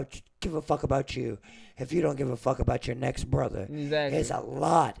give a fuck about you if you don't give a fuck about your next brother? Exactly. It's a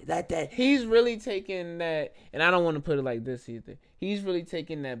lot. That he's really taking that, and I don't want to put it like this either. He's really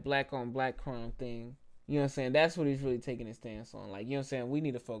taking that black on black crime thing. You know what I'm saying? That's what he's really taking his stance on. Like, you know what I'm saying? We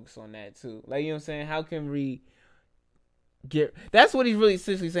need to focus on that too. Like, you know what I'm saying? How can we get? That's what he's really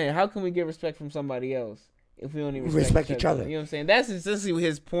essentially saying. How can we get respect from somebody else if we don't even respect each other. You know what I'm saying? That's essentially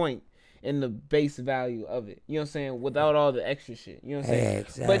his point and the base value of it. You know what I'm saying? Without all the extra shit. You know what I'm saying?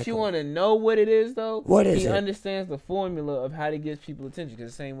 Exactly. But you want to know what it is, though? What is he it? understands the formula of how to get people attention.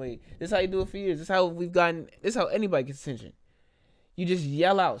 Because the same way, this is how you do it for years. This is how this is how anybody gets attention. You just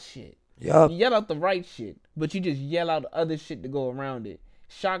yell out shit. Yup. You yell out the right shit, but you just yell out other shit to go around it.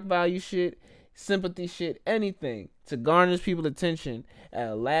 Shock value shit, sympathy shit, anything to garner people's attention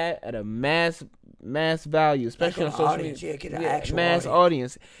at a mass value, especially on social audience, media. get an actual mass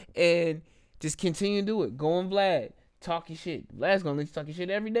audience. And just continue to do it. Go on Vlad. Talk your shit. Vlad's gonna let you talk your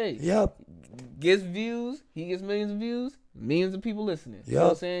shit every day. Yup. Gets views. He gets millions of views. Millions of people listening. You know Yup.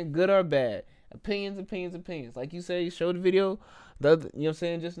 what I'm saying? Good or bad. Opinions. Like you say, you showed the video. You know what I'm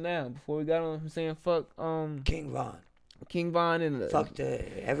saying, just now, before we got on him saying fuck King Von and fuck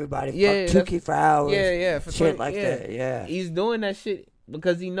everybody. Fuck Tukey for hours. Yeah, for shit like that. Yeah, he's doing that shit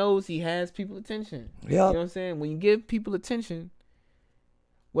because he knows he has people attention. Yep. You know what I'm saying? When you give people attention,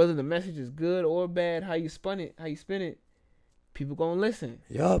 whether the message is good or bad, how you spin it, people gonna listen.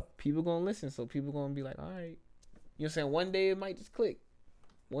 Yup. People gonna listen, so people gonna be like, all right. You know what I'm saying? One day it might just click.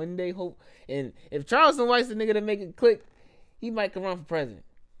 One day hope. And if Charleston White's the nigga that make it click, he might come run for president.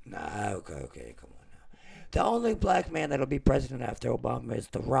 Nah, okay, come on now. The only black man that'll be president after Obama is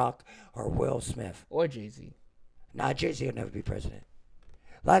The Rock or Will Smith. Or Jay-Z. Nah, Jay-Z will never be president.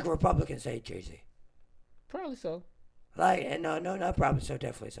 Like Republicans say Jay-Z. Probably so. Like, and no, not probably so,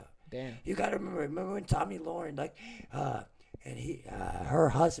 definitely so. Damn. You gotta remember when Tommy Lauren, and her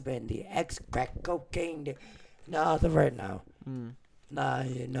husband, the ex-crack cocaine, the right now.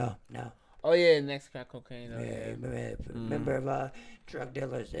 No. Oh yeah, next crack cocaine. Remember drug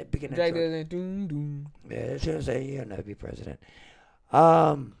dealers at beginning. Drug dealers, doom doom. Yeah, they shouldn't say he'll never be president.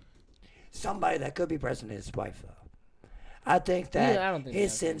 Somebody that could be president is his wife though. I think that I don't think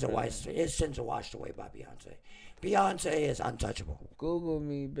his sins are washed away by Beyonce. Beyonce is untouchable. Google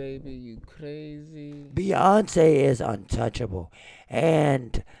me, baby, you crazy. Beyonce is untouchable,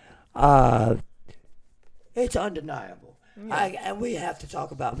 and it's undeniable. And we have to talk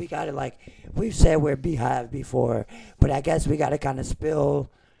about. We got to we've said we're Beehive before, but I guess we got to kind of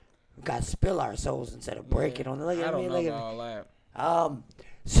spill our souls instead of breaking on. Look at me, look at me. All that.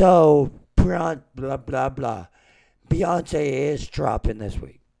 So blah blah blah. Beyonce is dropping this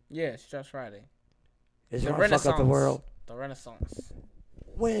week. Yeah, she drops Friday. Is it gonna fuck up the world? The Renaissance.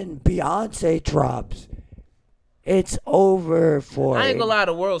 When Beyonce drops, it's over for. I ain't gonna lie,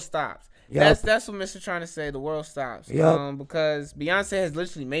 the world stops. Yep. That's what Mr. trying to say. The world stops. Yep. Because Beyonce has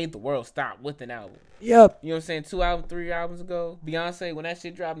literally made the world stop with an album. Yep. You know what I'm saying? 2 albums, 3 albums ago, Beyonce, when that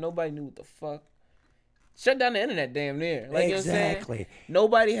shit dropped, nobody knew what the fuck. Shut down the internet damn near. Like, you know what I'm saying?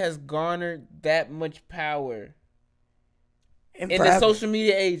 Nobody has garnered that much power in the social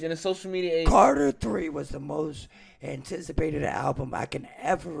media age. Carter 3 was the most anticipated album I can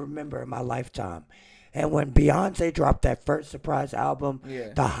ever remember in my lifetime. And when Beyonce dropped that first surprise album,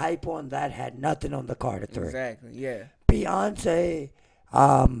 the hype on that had nothing on the Carter 3. Exactly, yeah. Beyonce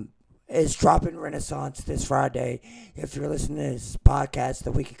is dropping Renaissance this Friday. If you're listening to this podcast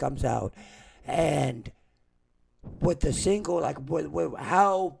the week it comes out. And with the single, with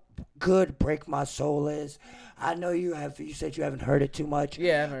how good Break My Soul is, I know you said you haven't heard it too much.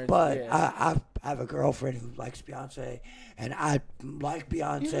 Yeah, I've heard it. But yeah. I have a girlfriend who likes Beyonce, and I like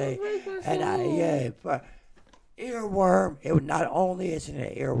Beyonce, and but earworm. It not only isn't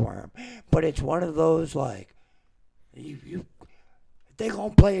an earworm, but it's one of those they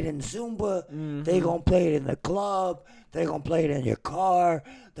gonna play it in Zumba, they gonna play it in the club, they gonna play it in your car,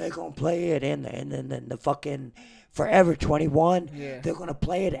 they gonna play it in the fucking Forever 21. Yeah. They're gonna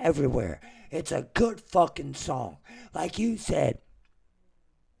play it everywhere. It's a good fucking song. Like you said,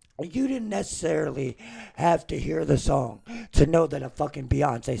 you didn't necessarily have to hear the song to know that a fucking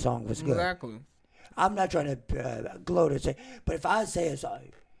Beyonce song was good. Exactly. I'm not trying to gloat or say, but if I say a song,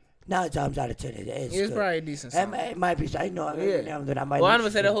 9 times out of 10, it's good. Probably a decent song. It might be. I know. Yeah. I might. Well, I'm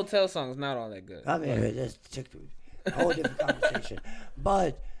gonna say the hotel song is not all that good. I mean, that's a whole different conversation.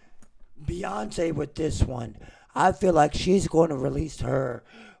 But Beyonce with this one, I feel like she's going to release her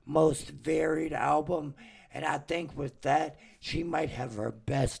most varied album, and I think with that, she might have her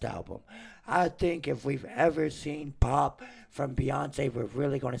best album. I think if we've ever seen pop from Beyonce, we're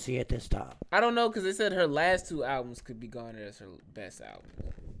really going to see it this time. I don't know, because they said her last 2 albums could be garnered as her best album.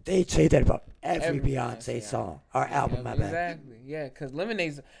 They say that about every Beyonce song or album, my bad. Exactly, yeah,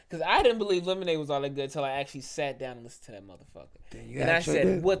 because I didn't believe Lemonade was all that good until I actually sat down and listened to that motherfucker. And I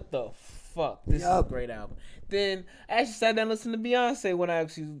said, what the fuck? This is a great album. Then I actually sat down and listened to Beyonce when I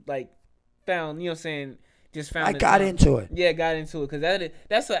actually, found, you know what I'm saying, just found I got into it. Yeah, got into it, because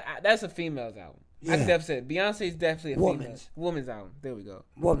that's a female's album. I can definitely say Beyonce is definitely a Woman's. female. Woman's album. There we go.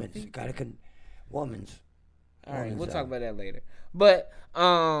 Woman's. Woman's. All right, we'll album. talk about that later. But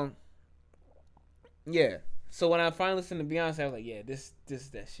yeah. So when I finally listened to Beyonce, I was like, yeah, this is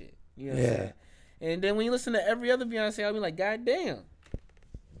that shit. You know what I'm saying? And then when you listen to every other Beyonce, I'll be like, God damn,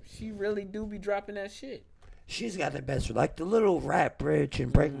 she really do be dropping that shit. She's got the best, like the little rap bridge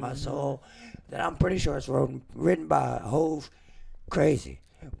and Break My Soul that I'm pretty sure it's written by Hove. Crazy.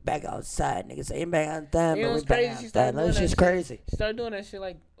 Back outside, niggas ain't back on time, You know but we what's back crazy? She outside. started doing That's that just shit. crazy. She started doing that shit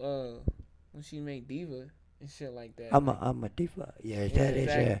like when she made Diva and shit like that. I'm a diva. Yeah, that is,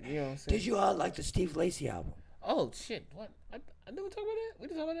 exactly. You know what I'm saying? Did you like the Steve Lacy album? Oh shit! What? I didn't talk about that. We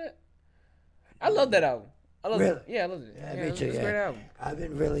didn't talk about that. I love that album. I love Really? it. Yeah, I love it. Yeah, me too. It's a great album. I've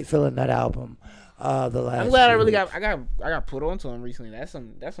been really feeling that album. The last. I'm glad I few really weeks. I got put onto him recently. That's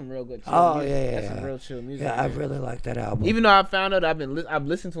some real good. Chill Oh, music. yeah, That's yeah. some real chill music. Yeah, I man. really like that album. Even though I found out I've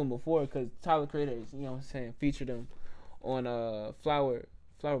listened to him before because Tyler Creators, you know what I'm saying, featured him on Flower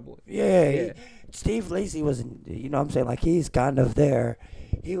Boy. Yeah. Steve Lacy wasn't. You know what I'm saying? Like he's kind of there.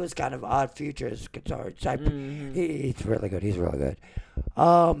 He was kind of Odd Future's guitar type. Mm-hmm. He's really good. He's really good.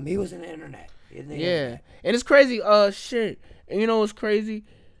 He was in the internet. Yeah, and it's crazy. Shit. And you know what's crazy?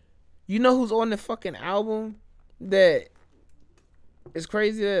 You know who's on the fucking album that is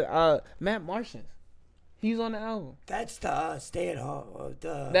crazy? That Matt Martian. He's on the album. That's the Stay at Home.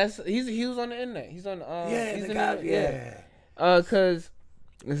 He was on the internet. He's on. He's the in guy. the- Yeah. Cause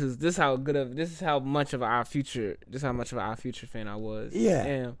this is how much of Our Future fan I was. Yeah.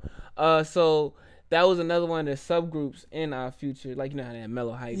 And so that was another one of the subgroups in Our Future, like you know how they had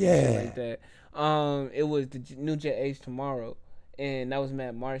Mellow Hype and shit like that. It was the New Jet Age Tomorrow, and that was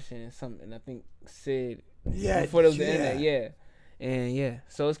Matt Martian and I think Sid. Yeah. Before there was the internet,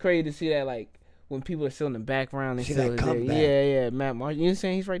 so it's crazy to see that like when people are still in the background and See still that there. comeback. Yeah, Matt Martian. You know what I'm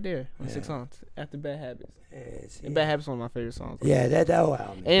saying? He's right there on Yeah. 6 songs after Bad Habits. Yes, And Bad Habits is one of my favorite songs. Yeah, that whole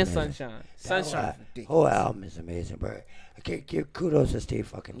album. is And amazing. Sunshine. That Sunshine. whole album is amazing, bro. I can't give kudos to Steve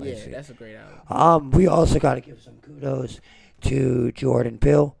fucking Yeah, Lacy. that's a great album. We also got to give some kudos to Jordan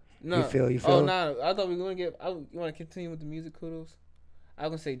Peele. No. You feel? Oh no, I thought we were gonna give. You want to continue with the music kudos? I was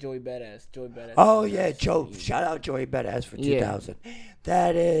gonna say Joey Badass. Oh yeah, Joe! Shout out Joey Badass for 2000.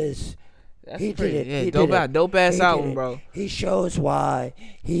 That is. That's He pretty, did it. Yeah, He dope did it. out, dope ass He did album, it. bro. He shows why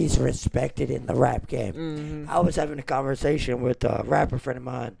he's respected in the rap game. Mm-hmm. I was having a conversation with a rapper friend of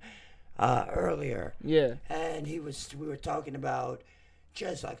mine earlier, Yeah. and we were talking about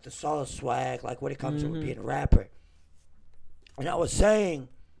just like the soul swag, like when it comes Mm-hmm. to being a rapper. And I was saying,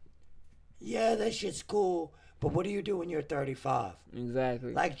 yeah, that shit's cool, but what do you do when you're 35?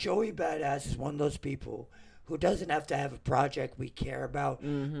 Exactly. Like Joey Badass is one of those people who doesn't have to have a project we care about,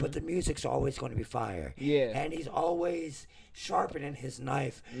 but the music's always going to be fire. Yeah. And he's always sharpening his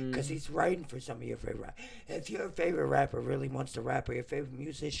knife because he's writing for some of your favorite rap. If your favorite rapper really wants to rap or your favorite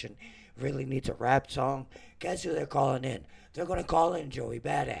musician really needs a rap song, guess who they're calling in? They're going to call in Joey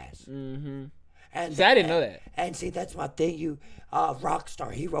Badass. Mm-hmm. And See, I didn't know that. And see, that's my thing.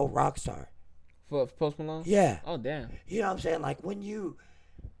 Rockstar. He wrote Rockstar. For Post Malone? Yeah. Oh, damn. You know what I'm saying? Like when you,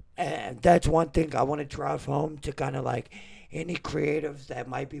 and that's one thing I want to drive home to kind of like any creatives that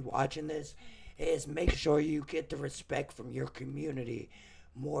might be watching this is make sure you get the respect from your community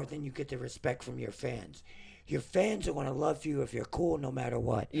more than you get the respect from your fans. Your fans are going to love you if you're cool no matter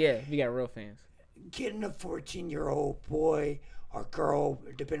what. Yeah, we got real fans. Getting a 14-year-old boy or girl,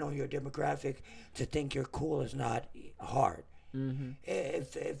 depending on your demographic, to think you're cool is not hard. Mm-hmm.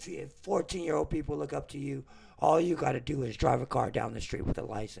 If 14-year-old people look up to you, all you got to do is drive a car down the street with a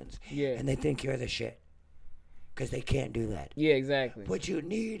license. Yeah. And they think you're the shit. Because they can't do that. Yeah, exactly. What you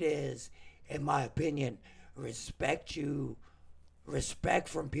need is, in my opinion, respect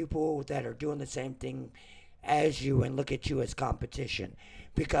from people that are doing the same thing as you and look at you as competition.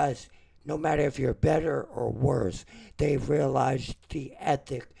 Because no matter if you're better or worse, they realize the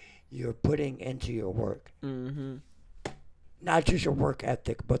ethic you're putting into your work. Mm-hmm. Not just your work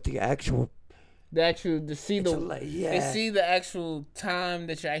ethic, but the actual. They see the actual time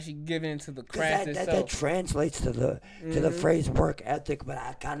that you're actually giving to the craft that itself. translates to the phrase work ethic, but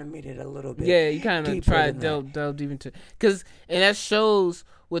I kind of made it a little bit. Yeah, you kind of deeper try to than delve deep into, and that shows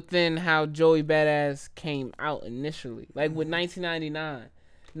within how Joey Badass came out initially, like with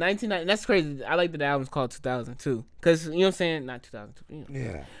 1999. That's crazy. I like that the album's called 2002 because you know what I'm saying, not 2002. You know.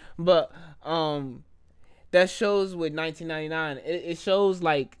 Yeah. But that shows with 1999. It shows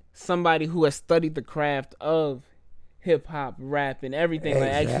like somebody who has studied the craft of hip hop, rap, and everything.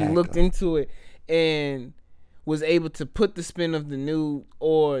 Like actually looked into it and was able to put the spin of the new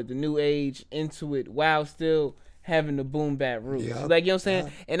age into it while still having the boom bap roots. Yep. Like, you know what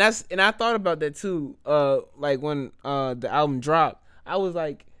I'm saying? And I thought about that too. Like when the album dropped, I was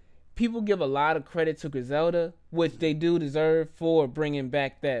like, people give a lot of credit to Griselda, which they do deserve for bringing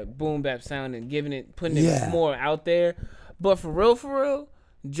back that boom bap sound and putting it more out there. But for real,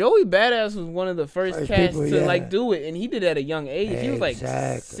 Joey Badass was one of the first cats people, to like do it, and he did it at a young age. He was like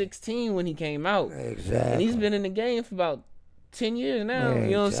Exactly. 16 when he came out, Exactly. and he's been in the game for about 10 years now.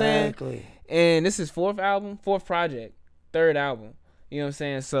 You know what I'm saying? Exactly. And this is his fourth project, third album. You know what I'm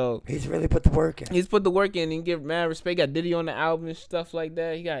saying? So He's really put the work in. he's put the work in and give mad respect. Got Diddy on the album and stuff like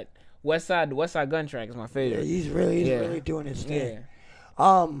that. He got the West Side Gun track is my Yeah, favorite. he's really doing his thing.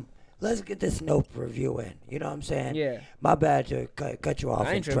 Let's get this Nope review in. You know what I'm saying? Yeah. My bad to cut you off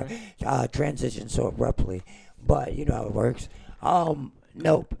I ain't and transition so abruptly, but you know how it works.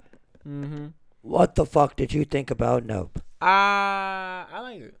 Nope. Mm-hmm. What the fuck did you think about Nope? I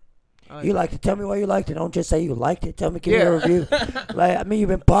like it. You liked it. Tell me why you liked it. Don't just say you liked it. Tell me, give me a review. You've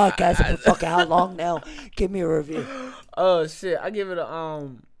been podcasting for fucking how long now? Give me a review. Oh shit! I give it a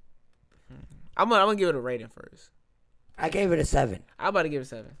I'm gonna give it a rating first. I gave it a 7. I'm about to give it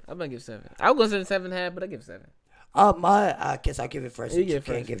 7. I was gonna say 7.5, but I give it 7. I guess I'll give it first. You You give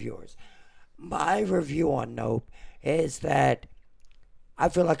can't first. give yours. My review on Nope is that I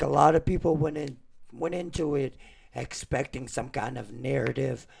feel like a lot of people went into it expecting some kind of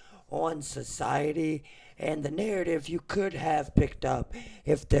narrative on society, and the narrative you could have picked up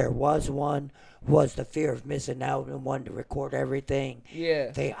if there was one was the fear of missing out and wanting to record everything.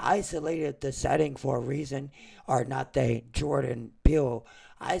 Yeah. They isolated the setting for a reason, or not they, Jordan Peele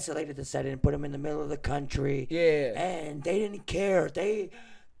isolated the setting and put him in the middle of the country. Yeah. And they didn't care.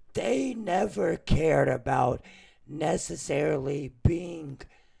 They never cared about necessarily being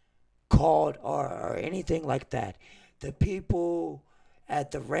called or anything like that. The people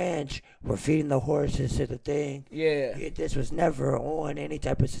at the ranch were feeding the horses to the thing. Yeah. This was never on any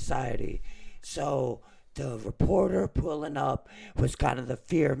type of society. So the reporter pulling up was kind of the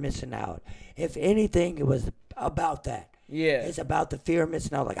fear of missing out. If anything, it was about that. Yeah. It's about the fear of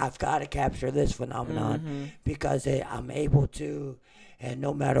missing out. Like, I've got to capture this phenomenon because I'm able to, and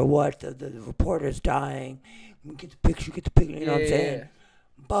no matter what, the reporter's dying. Get the picture, you know what I'm saying?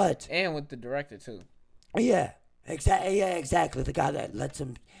 But And with the director too. yeah, exactly. The guy that lets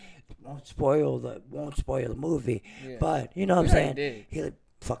him won't spoil the movie. Yeah. But you know what I'm He saying? already did.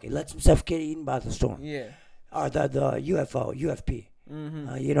 He lets himself get eaten by the storm. Yeah. Or the UFO, UFP.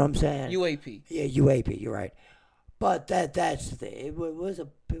 You know what I'm saying? UAP. Yeah, UAP. You're right. But it was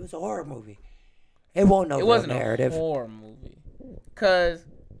a horror movie. It wasn't It wasn't narrative. a horror movie. Cause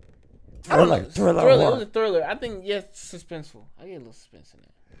Thriller. It was a thriller. I think suspenseful. I get a little suspense in there.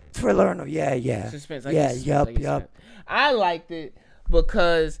 Thriller. Yeah. Suspense. Yup. I liked it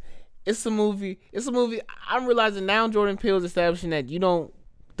because it's a movie. I'm realizing now Jordan Peele is establishing that you don't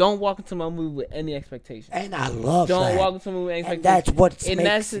walk into my movie with any expectations. And I love that. Don't walk into a movie with any And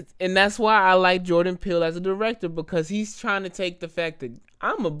expectations. That's why I like Jordan Peele as a director, because he's trying to take the fact that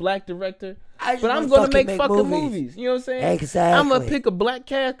I'm a black director, but I'm going to make fucking movies. You know what I'm saying? Exactly. I'm going to pick a black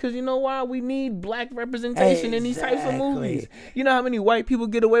cast because you know why? We need black representation in these types of movies. You know how many white people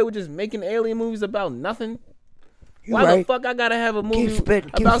get away with just making alien movies about nothing? Why the fuck I gotta have a movie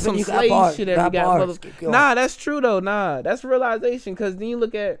about some slave shit that we got? Nah, that's true though. Nah, that's realization. Because then you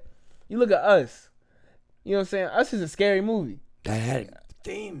look at Us. You know what I'm saying? Us is a scary movie. That had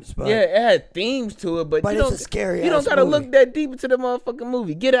themes, but yeah, it had themes to it, but you it's a scary. You don't gotta look that deep into the motherfucking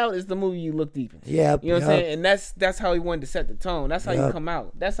movie. Get Out is the movie you look deep into. Yeah, you know what I'm saying? And that's how he wanted to set the tone. That's how you come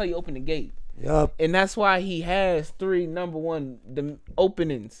out. That's how you open the gate. Yup. And that's why he has 3 number one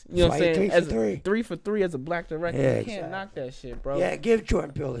openings. You know what I'm saying? 3 for 3 as a black director. Yeah, you can't knock that shit, bro. Yeah, give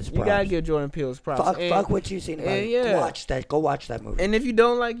Jordan Peele his props. You gotta give Jordan Peele his props. Fuck what you seen about it. Watch that. Go watch that movie. And if you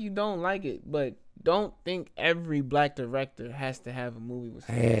don't like, you don't like it. But don't think every black director has to have a movie with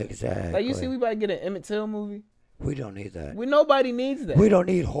something. Exactly. Like, you see, we about to get an Emmett Till movie. We don't need that. Nobody needs that. We don't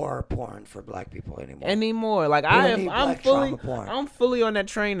need horror porn for black people anymore. Like, I'm fully on that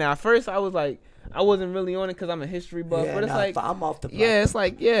train now. First, I was like, I wasn't really on it because I'm a history buff. Yeah, but it's like, I'm off the block. Yeah, it's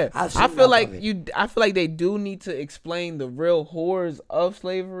like, yeah. I feel like they do need to explain the real horrors of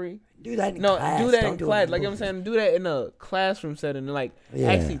slavery. Do that in class. Do that in class. Like, you know what I'm saying? Do that in a classroom setting and, like,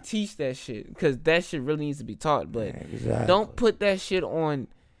 actually teach that shit. Because that shit really needs to be taught. But don't put that shit on.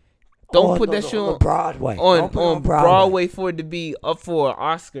 Don't put that shit on Broadway. On Broadway for it to be up for an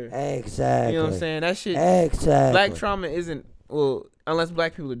Oscar. Exactly. You know what I'm saying? That shit. Exactly. Black trauma isn't, well, unless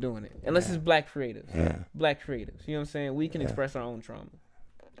black people are doing it. Unless it's black creatives. Yeah. Black creatives. You know what I'm saying? We can express our own trauma.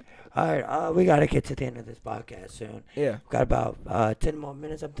 All right. We got to get to the end of this podcast soon. Yeah. Got about 10 more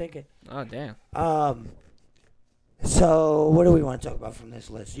minutes, I'm thinking. Oh, damn. So, what do we want to talk about from this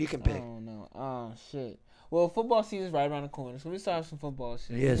list? You can I pick. don't know. Oh shit. Well, football season's right around the corner, so we start with some football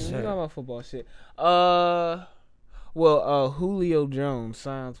shit. Yes, We sir. talk about football shit. Julio Jones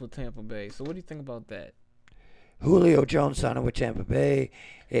signs with Tampa Bay. So what do you think about that? Julio Jones signing with Tampa Bay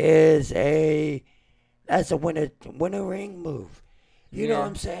that's a winnering move. You know what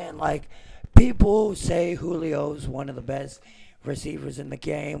I'm saying? Like, people say Julio's one of the best receivers in the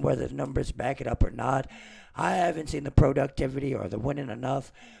game, whether the numbers back it up or not. I haven't seen the productivity or the winning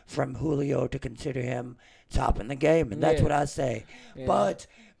enough from Julio to consider him top in the game, and that's what I say. Yeah. But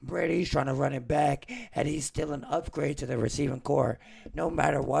Brady's trying to run it back, and he's still an upgrade to the receiving core, no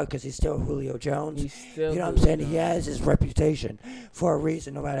matter what, because he's still Julio Jones. You know what I'm saying? He has his reputation for a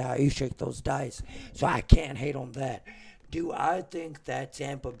reason, no matter how you shake those dice. So I can't hate on that. Do I think that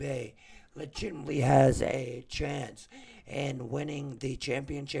Tampa Bay legitimately has a chance in winning the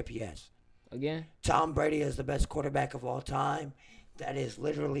championship? Yes. Again? Tom Brady is the best quarterback of all time. That is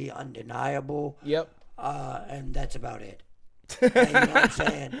literally undeniable. Yep. And that's about it. And you know what I'm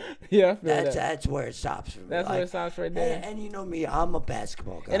saying? Yeah, that's where it stops for me. That's where it stops right there. And you know me, I'm a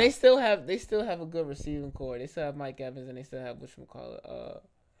basketball guy. And they still have a good receiving core. They still have Mike Evans, and they still have the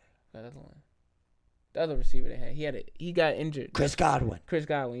other one, the other receiver they had. He got injured. Chris Godwin.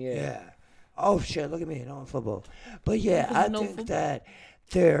 Yeah. Yeah. Oh shit! Look at me knowing football. But yeah, I think that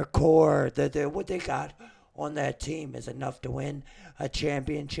their core, what they got on that team is enough to win a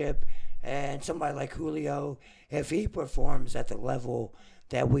championship. And somebody like Julio, if he performs at the level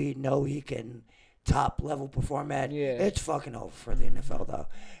that we know he can top level perform at, it's fucking over for the NFL though.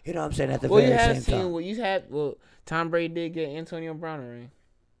 You know what I'm saying? At the very same time. Tom Brady did get Antonio Brown a ring.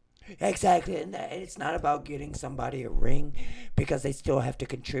 Exactly, and it's not about getting somebody a ring because they still have to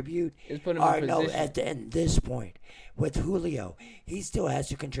contribute. It's putting him in position. At this point with Julio, he still has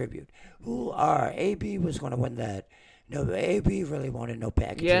to contribute. AB was going to win that. No, AB really wanted no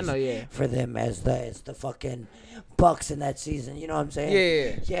packages for them as the fucking Bucks in that season. You know what I'm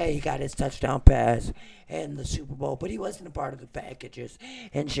saying? Yeah, he got his touchdown pass in the Super Bowl, but he wasn't a part of the packages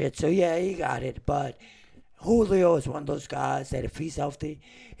and shit. So yeah, he got it, but Julio is one of those guys that if he's healthy,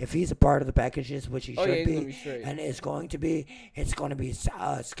 if he's a part of the packages, which he should be, and it's going to be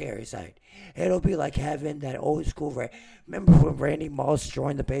a scary sight. It'll be like having that old school. Remember when Randy Moss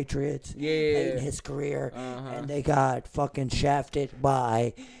joined the Patriots in his career, and they got fucking shafted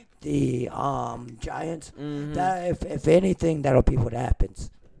by the Giants? That if anything, that'll be what happens.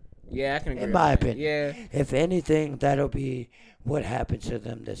 Yeah, I can agree. In my opinion, yeah. If anything, that'll be what happens to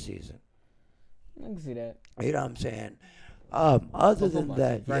them this season. I can see that. You know what I'm saying? Other than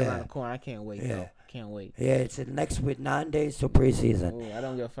that, right around the corner. I can't wait. Yeah. Can't wait. Yeah, it's next week, 9 days till preseason. Ooh, I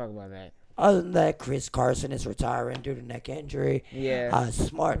don't give a fuck about that. Other than that, Chris Carson is retiring due to neck injury. Yeah.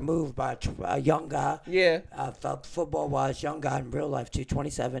 Smart move by a young guy. Yeah. Football-wise, young guy in real life,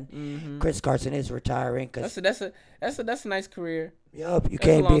 227. Chris Carson is retiring. That's a nice career. Yup, you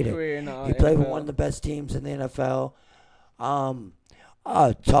can't beat it. He played NFL. with one of the best teams in the NFL.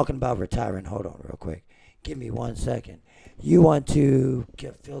 Talking about retiring, hold on real quick. Give me 1 second. You want to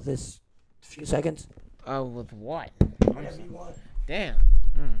fill this few seconds? With what? Whatever you want. Damn.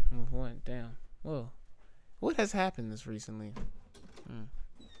 With what? Damn. Whoa. What has happened this recently?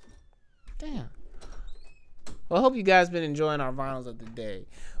 Damn. Well, I hope you guys been enjoying our vinyls of the day.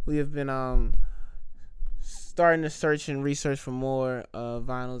 We have been starting to search and research for more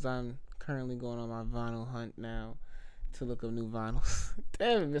vinyls. I'm currently going on my vinyl hunt now to look up new vinyls.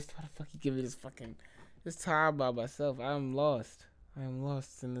 Damn it, Mister, why the fuck you give me this time by myself? I am lost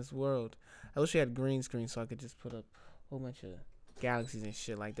in this world. I wish we had green screen so I could just put up a whole bunch of galaxies and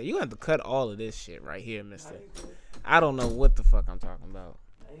shit like that. You have to cut all of this shit right here, mister. I don't know what the fuck I'm talking about.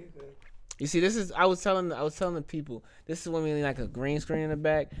 You see, I was telling the people, this is when we need like a green screen in the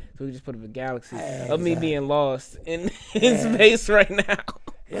back, so we just put up a galaxy of me being lost in space right now.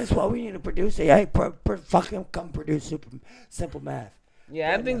 That's why we need to produce it. Hey, fucking come produce simple math.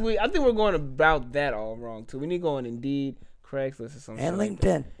 Yeah, I think we're going about that all wrong too. We need to go on Indeed, Craigslist or something. And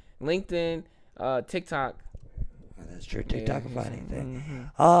LinkedIn. Like LinkedIn, TikTok. Oh, that's true. TikTok will find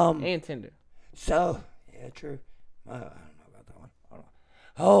anything. And Tinder. So yeah, true. I don't know about that one.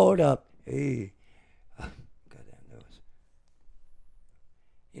 Hold up. Hey. Goddamn nose.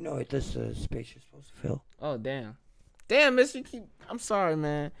 You know what this space you're supposed to fill? Oh damn. Damn, Mister. I'm sorry,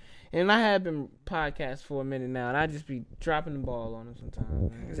 man. And I have been podcast for a minute now, and I just be dropping the ball on him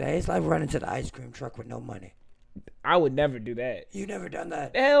sometimes. Man. It's like running to the ice cream truck with no money. I would never do that. You never done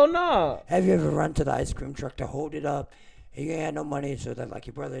that? Hell no. Have you ever run to the ice cream truck to hold it up? And you ain't had no money, so that like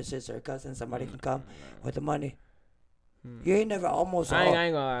your brother, sister, or cousin, somebody can come with the money. You ain't never almost. I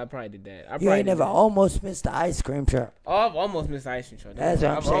ain't gonna lie, I probably did that. You ain't never almost missed the ice cream truck. Oh, I've almost missed the ice cream truck. That's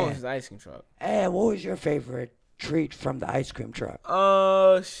what I'm saying. I've almost missed the ice cream truck. And what was your favorite treat from the ice cream truck?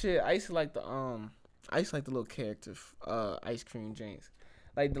 Shit. I used to like the little character, ice cream James.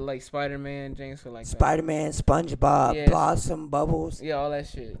 Like Spider-Man, James, for like Spider-Man, SpongeBob, Blossom, Bubbles. Yeah, all that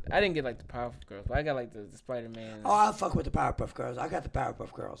shit. I didn't get like the Powerpuff Girls, but I got like the Spider-Man. Oh, I fuck with the Powerpuff Girls. I got the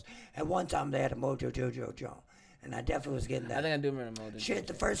Powerpuff Girls. At one time, they had a Mojo Jojo Joe, and I definitely was getting that. I think I do remember Mojo. Shit,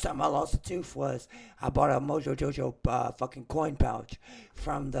 the first time I lost a tooth was I bought a Mojo Jojo fucking coin pouch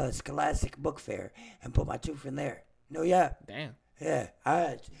from the Scholastic Book Fair and put my tooth in there. No, yeah. Damn. Yeah,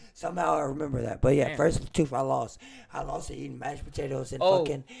 somehow I remember that. But yeah, first tooth I lost it eating mashed potatoes in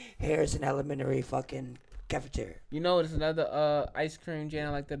fucking Harrison Elementary fucking cafeteria. You know, there's another ice cream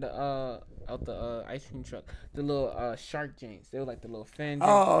jam like out the ice cream truck. The little shark James. They were like the little fan.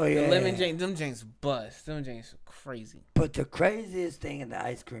 Oh yeah. The lemon James. Them James bust. Them James crazy. But the craziest thing in the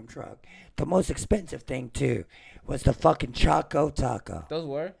ice cream truck, the most expensive thing too, was the fucking Choco Taco. Those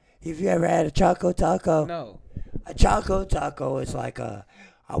were? Have you ever had a Choco Taco? No. A Choco Taco is like a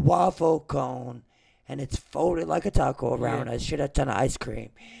waffle cone, and it's folded like a taco around a shit a ton of ice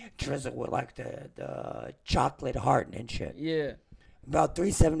cream, drizzled with like the chocolate hardening and shit. Yeah. About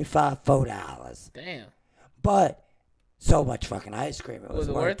 $3.75, $4. Damn. But so much fucking ice cream. It was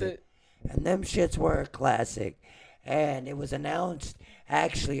worth it? And them shits were a classic. And it was announced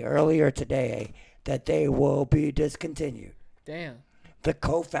actually earlier today that they will be discontinued. Damn. The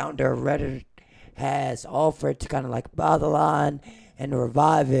co-founder of Reddit has offered to kind of like buy the line and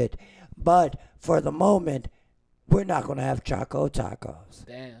revive it. But for the moment, we're not going to have Choco Tacos.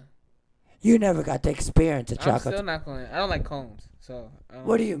 Damn. You never got to experience a Choco. I'm still not going to. I don't like cones. So.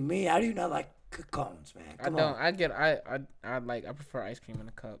 What do you mean? How do you not like cones, man? Come on. I prefer ice cream in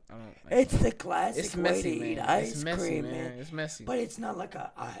a cup. I don't. It's the classic it's messy, way to man. eat ice it's messy, cream, man. It's messy. But it's not like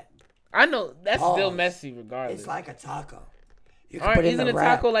I know that's still messy regardless. It's like a taco. You can put in the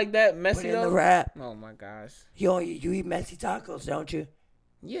wrap. Taco like that messy put in the wrap. Oh my gosh. You eat messy tacos, don't you?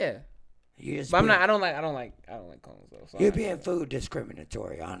 Yeah. But I don't like cones though. So you're being food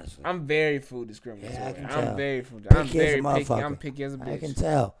discriminatory, honestly. I'm very food discriminatory. Yeah, I can I'm tell. very food. Picky I'm very picky. I'm picky as a bitch. I can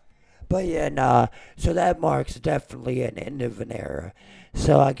tell. But yeah, nah. So that marks definitely an end of an era.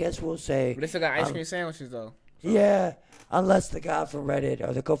 So I guess we'll say. But they still got ice cream sandwiches though. So. Yeah, unless the guy from Reddit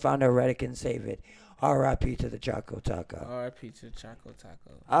or the co-founder of Reddit can save it. R.I.P. to the Choco Taco. R.I.P. to the Choco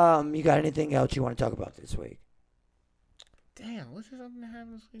Taco. You got anything else you want to talk about this week? Damn, what's something that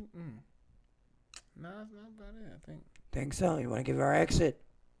happened this week? No, that's not about it, I think. Think so? You want to give our exit?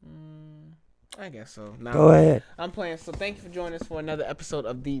 I guess so. Go ahead. I'm playing. So thank you for joining us for another episode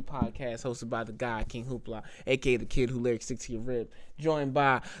of The Podcast, hosted by the guy, King Hoopla, a.k.a. the kid who lyrics stick to your rib, joined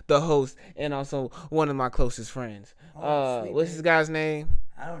by the host and also one of my closest friends. What's this guy's name?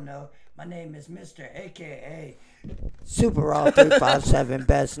 I don't know. My name is Mr. a.k.a. Super Raw 357,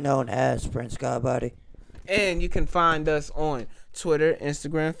 best known as Prince Godbody. And you can find us on Twitter,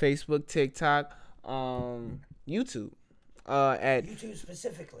 Instagram, Facebook, TikTok, YouTube. At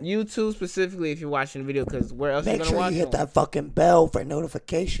YouTube specifically if you're watching the video, because where else make you gonna watch Make sure you hit that fucking bell for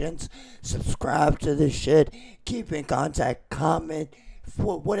notifications. Subscribe to this shit. Keep in contact. Comment.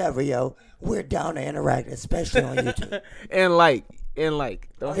 Whatever, yo. We're down to interact, especially on YouTube. and like.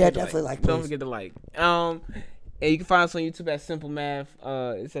 Don't definitely like. Don't forget to like. And you can find us on YouTube at Simple Math.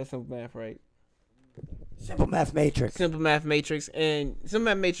 It says Simple Math, right? Simple Math Matrix. Simple Math Matrix. And Simple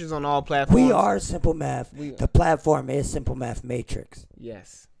Math Matrix on all platforms. We are Simple Math. The platform is Simple Math Matrix.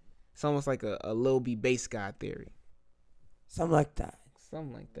 Yes. It's almost like a Lil B Bass God theory. Something like that.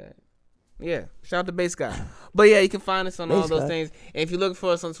 Yeah. Shout out to Bass God. But yeah, you can find us on all those things. And if you look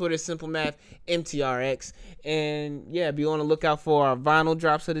for us on Twitter, Simple Math MTRX. And yeah, be on the lookout for our vinyl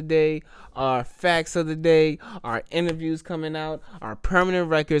drops of the day, our facts of the day, our interviews coming out, our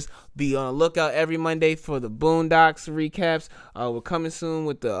permanent records. Be on the lookout every Monday for the Boondocks recaps. We're coming soon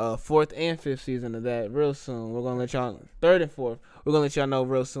with the fourth and fifth season of that real soon. We're gonna let y'all third and fourth. We're gonna let y'all know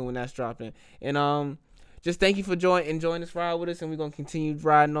real soon when that's dropping. And just thank you for enjoying this ride with us, and we're gonna continue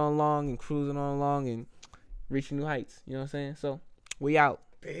riding on along and cruising on along and reaching new heights. You know what I'm saying? So we out.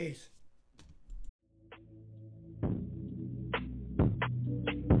 Peace.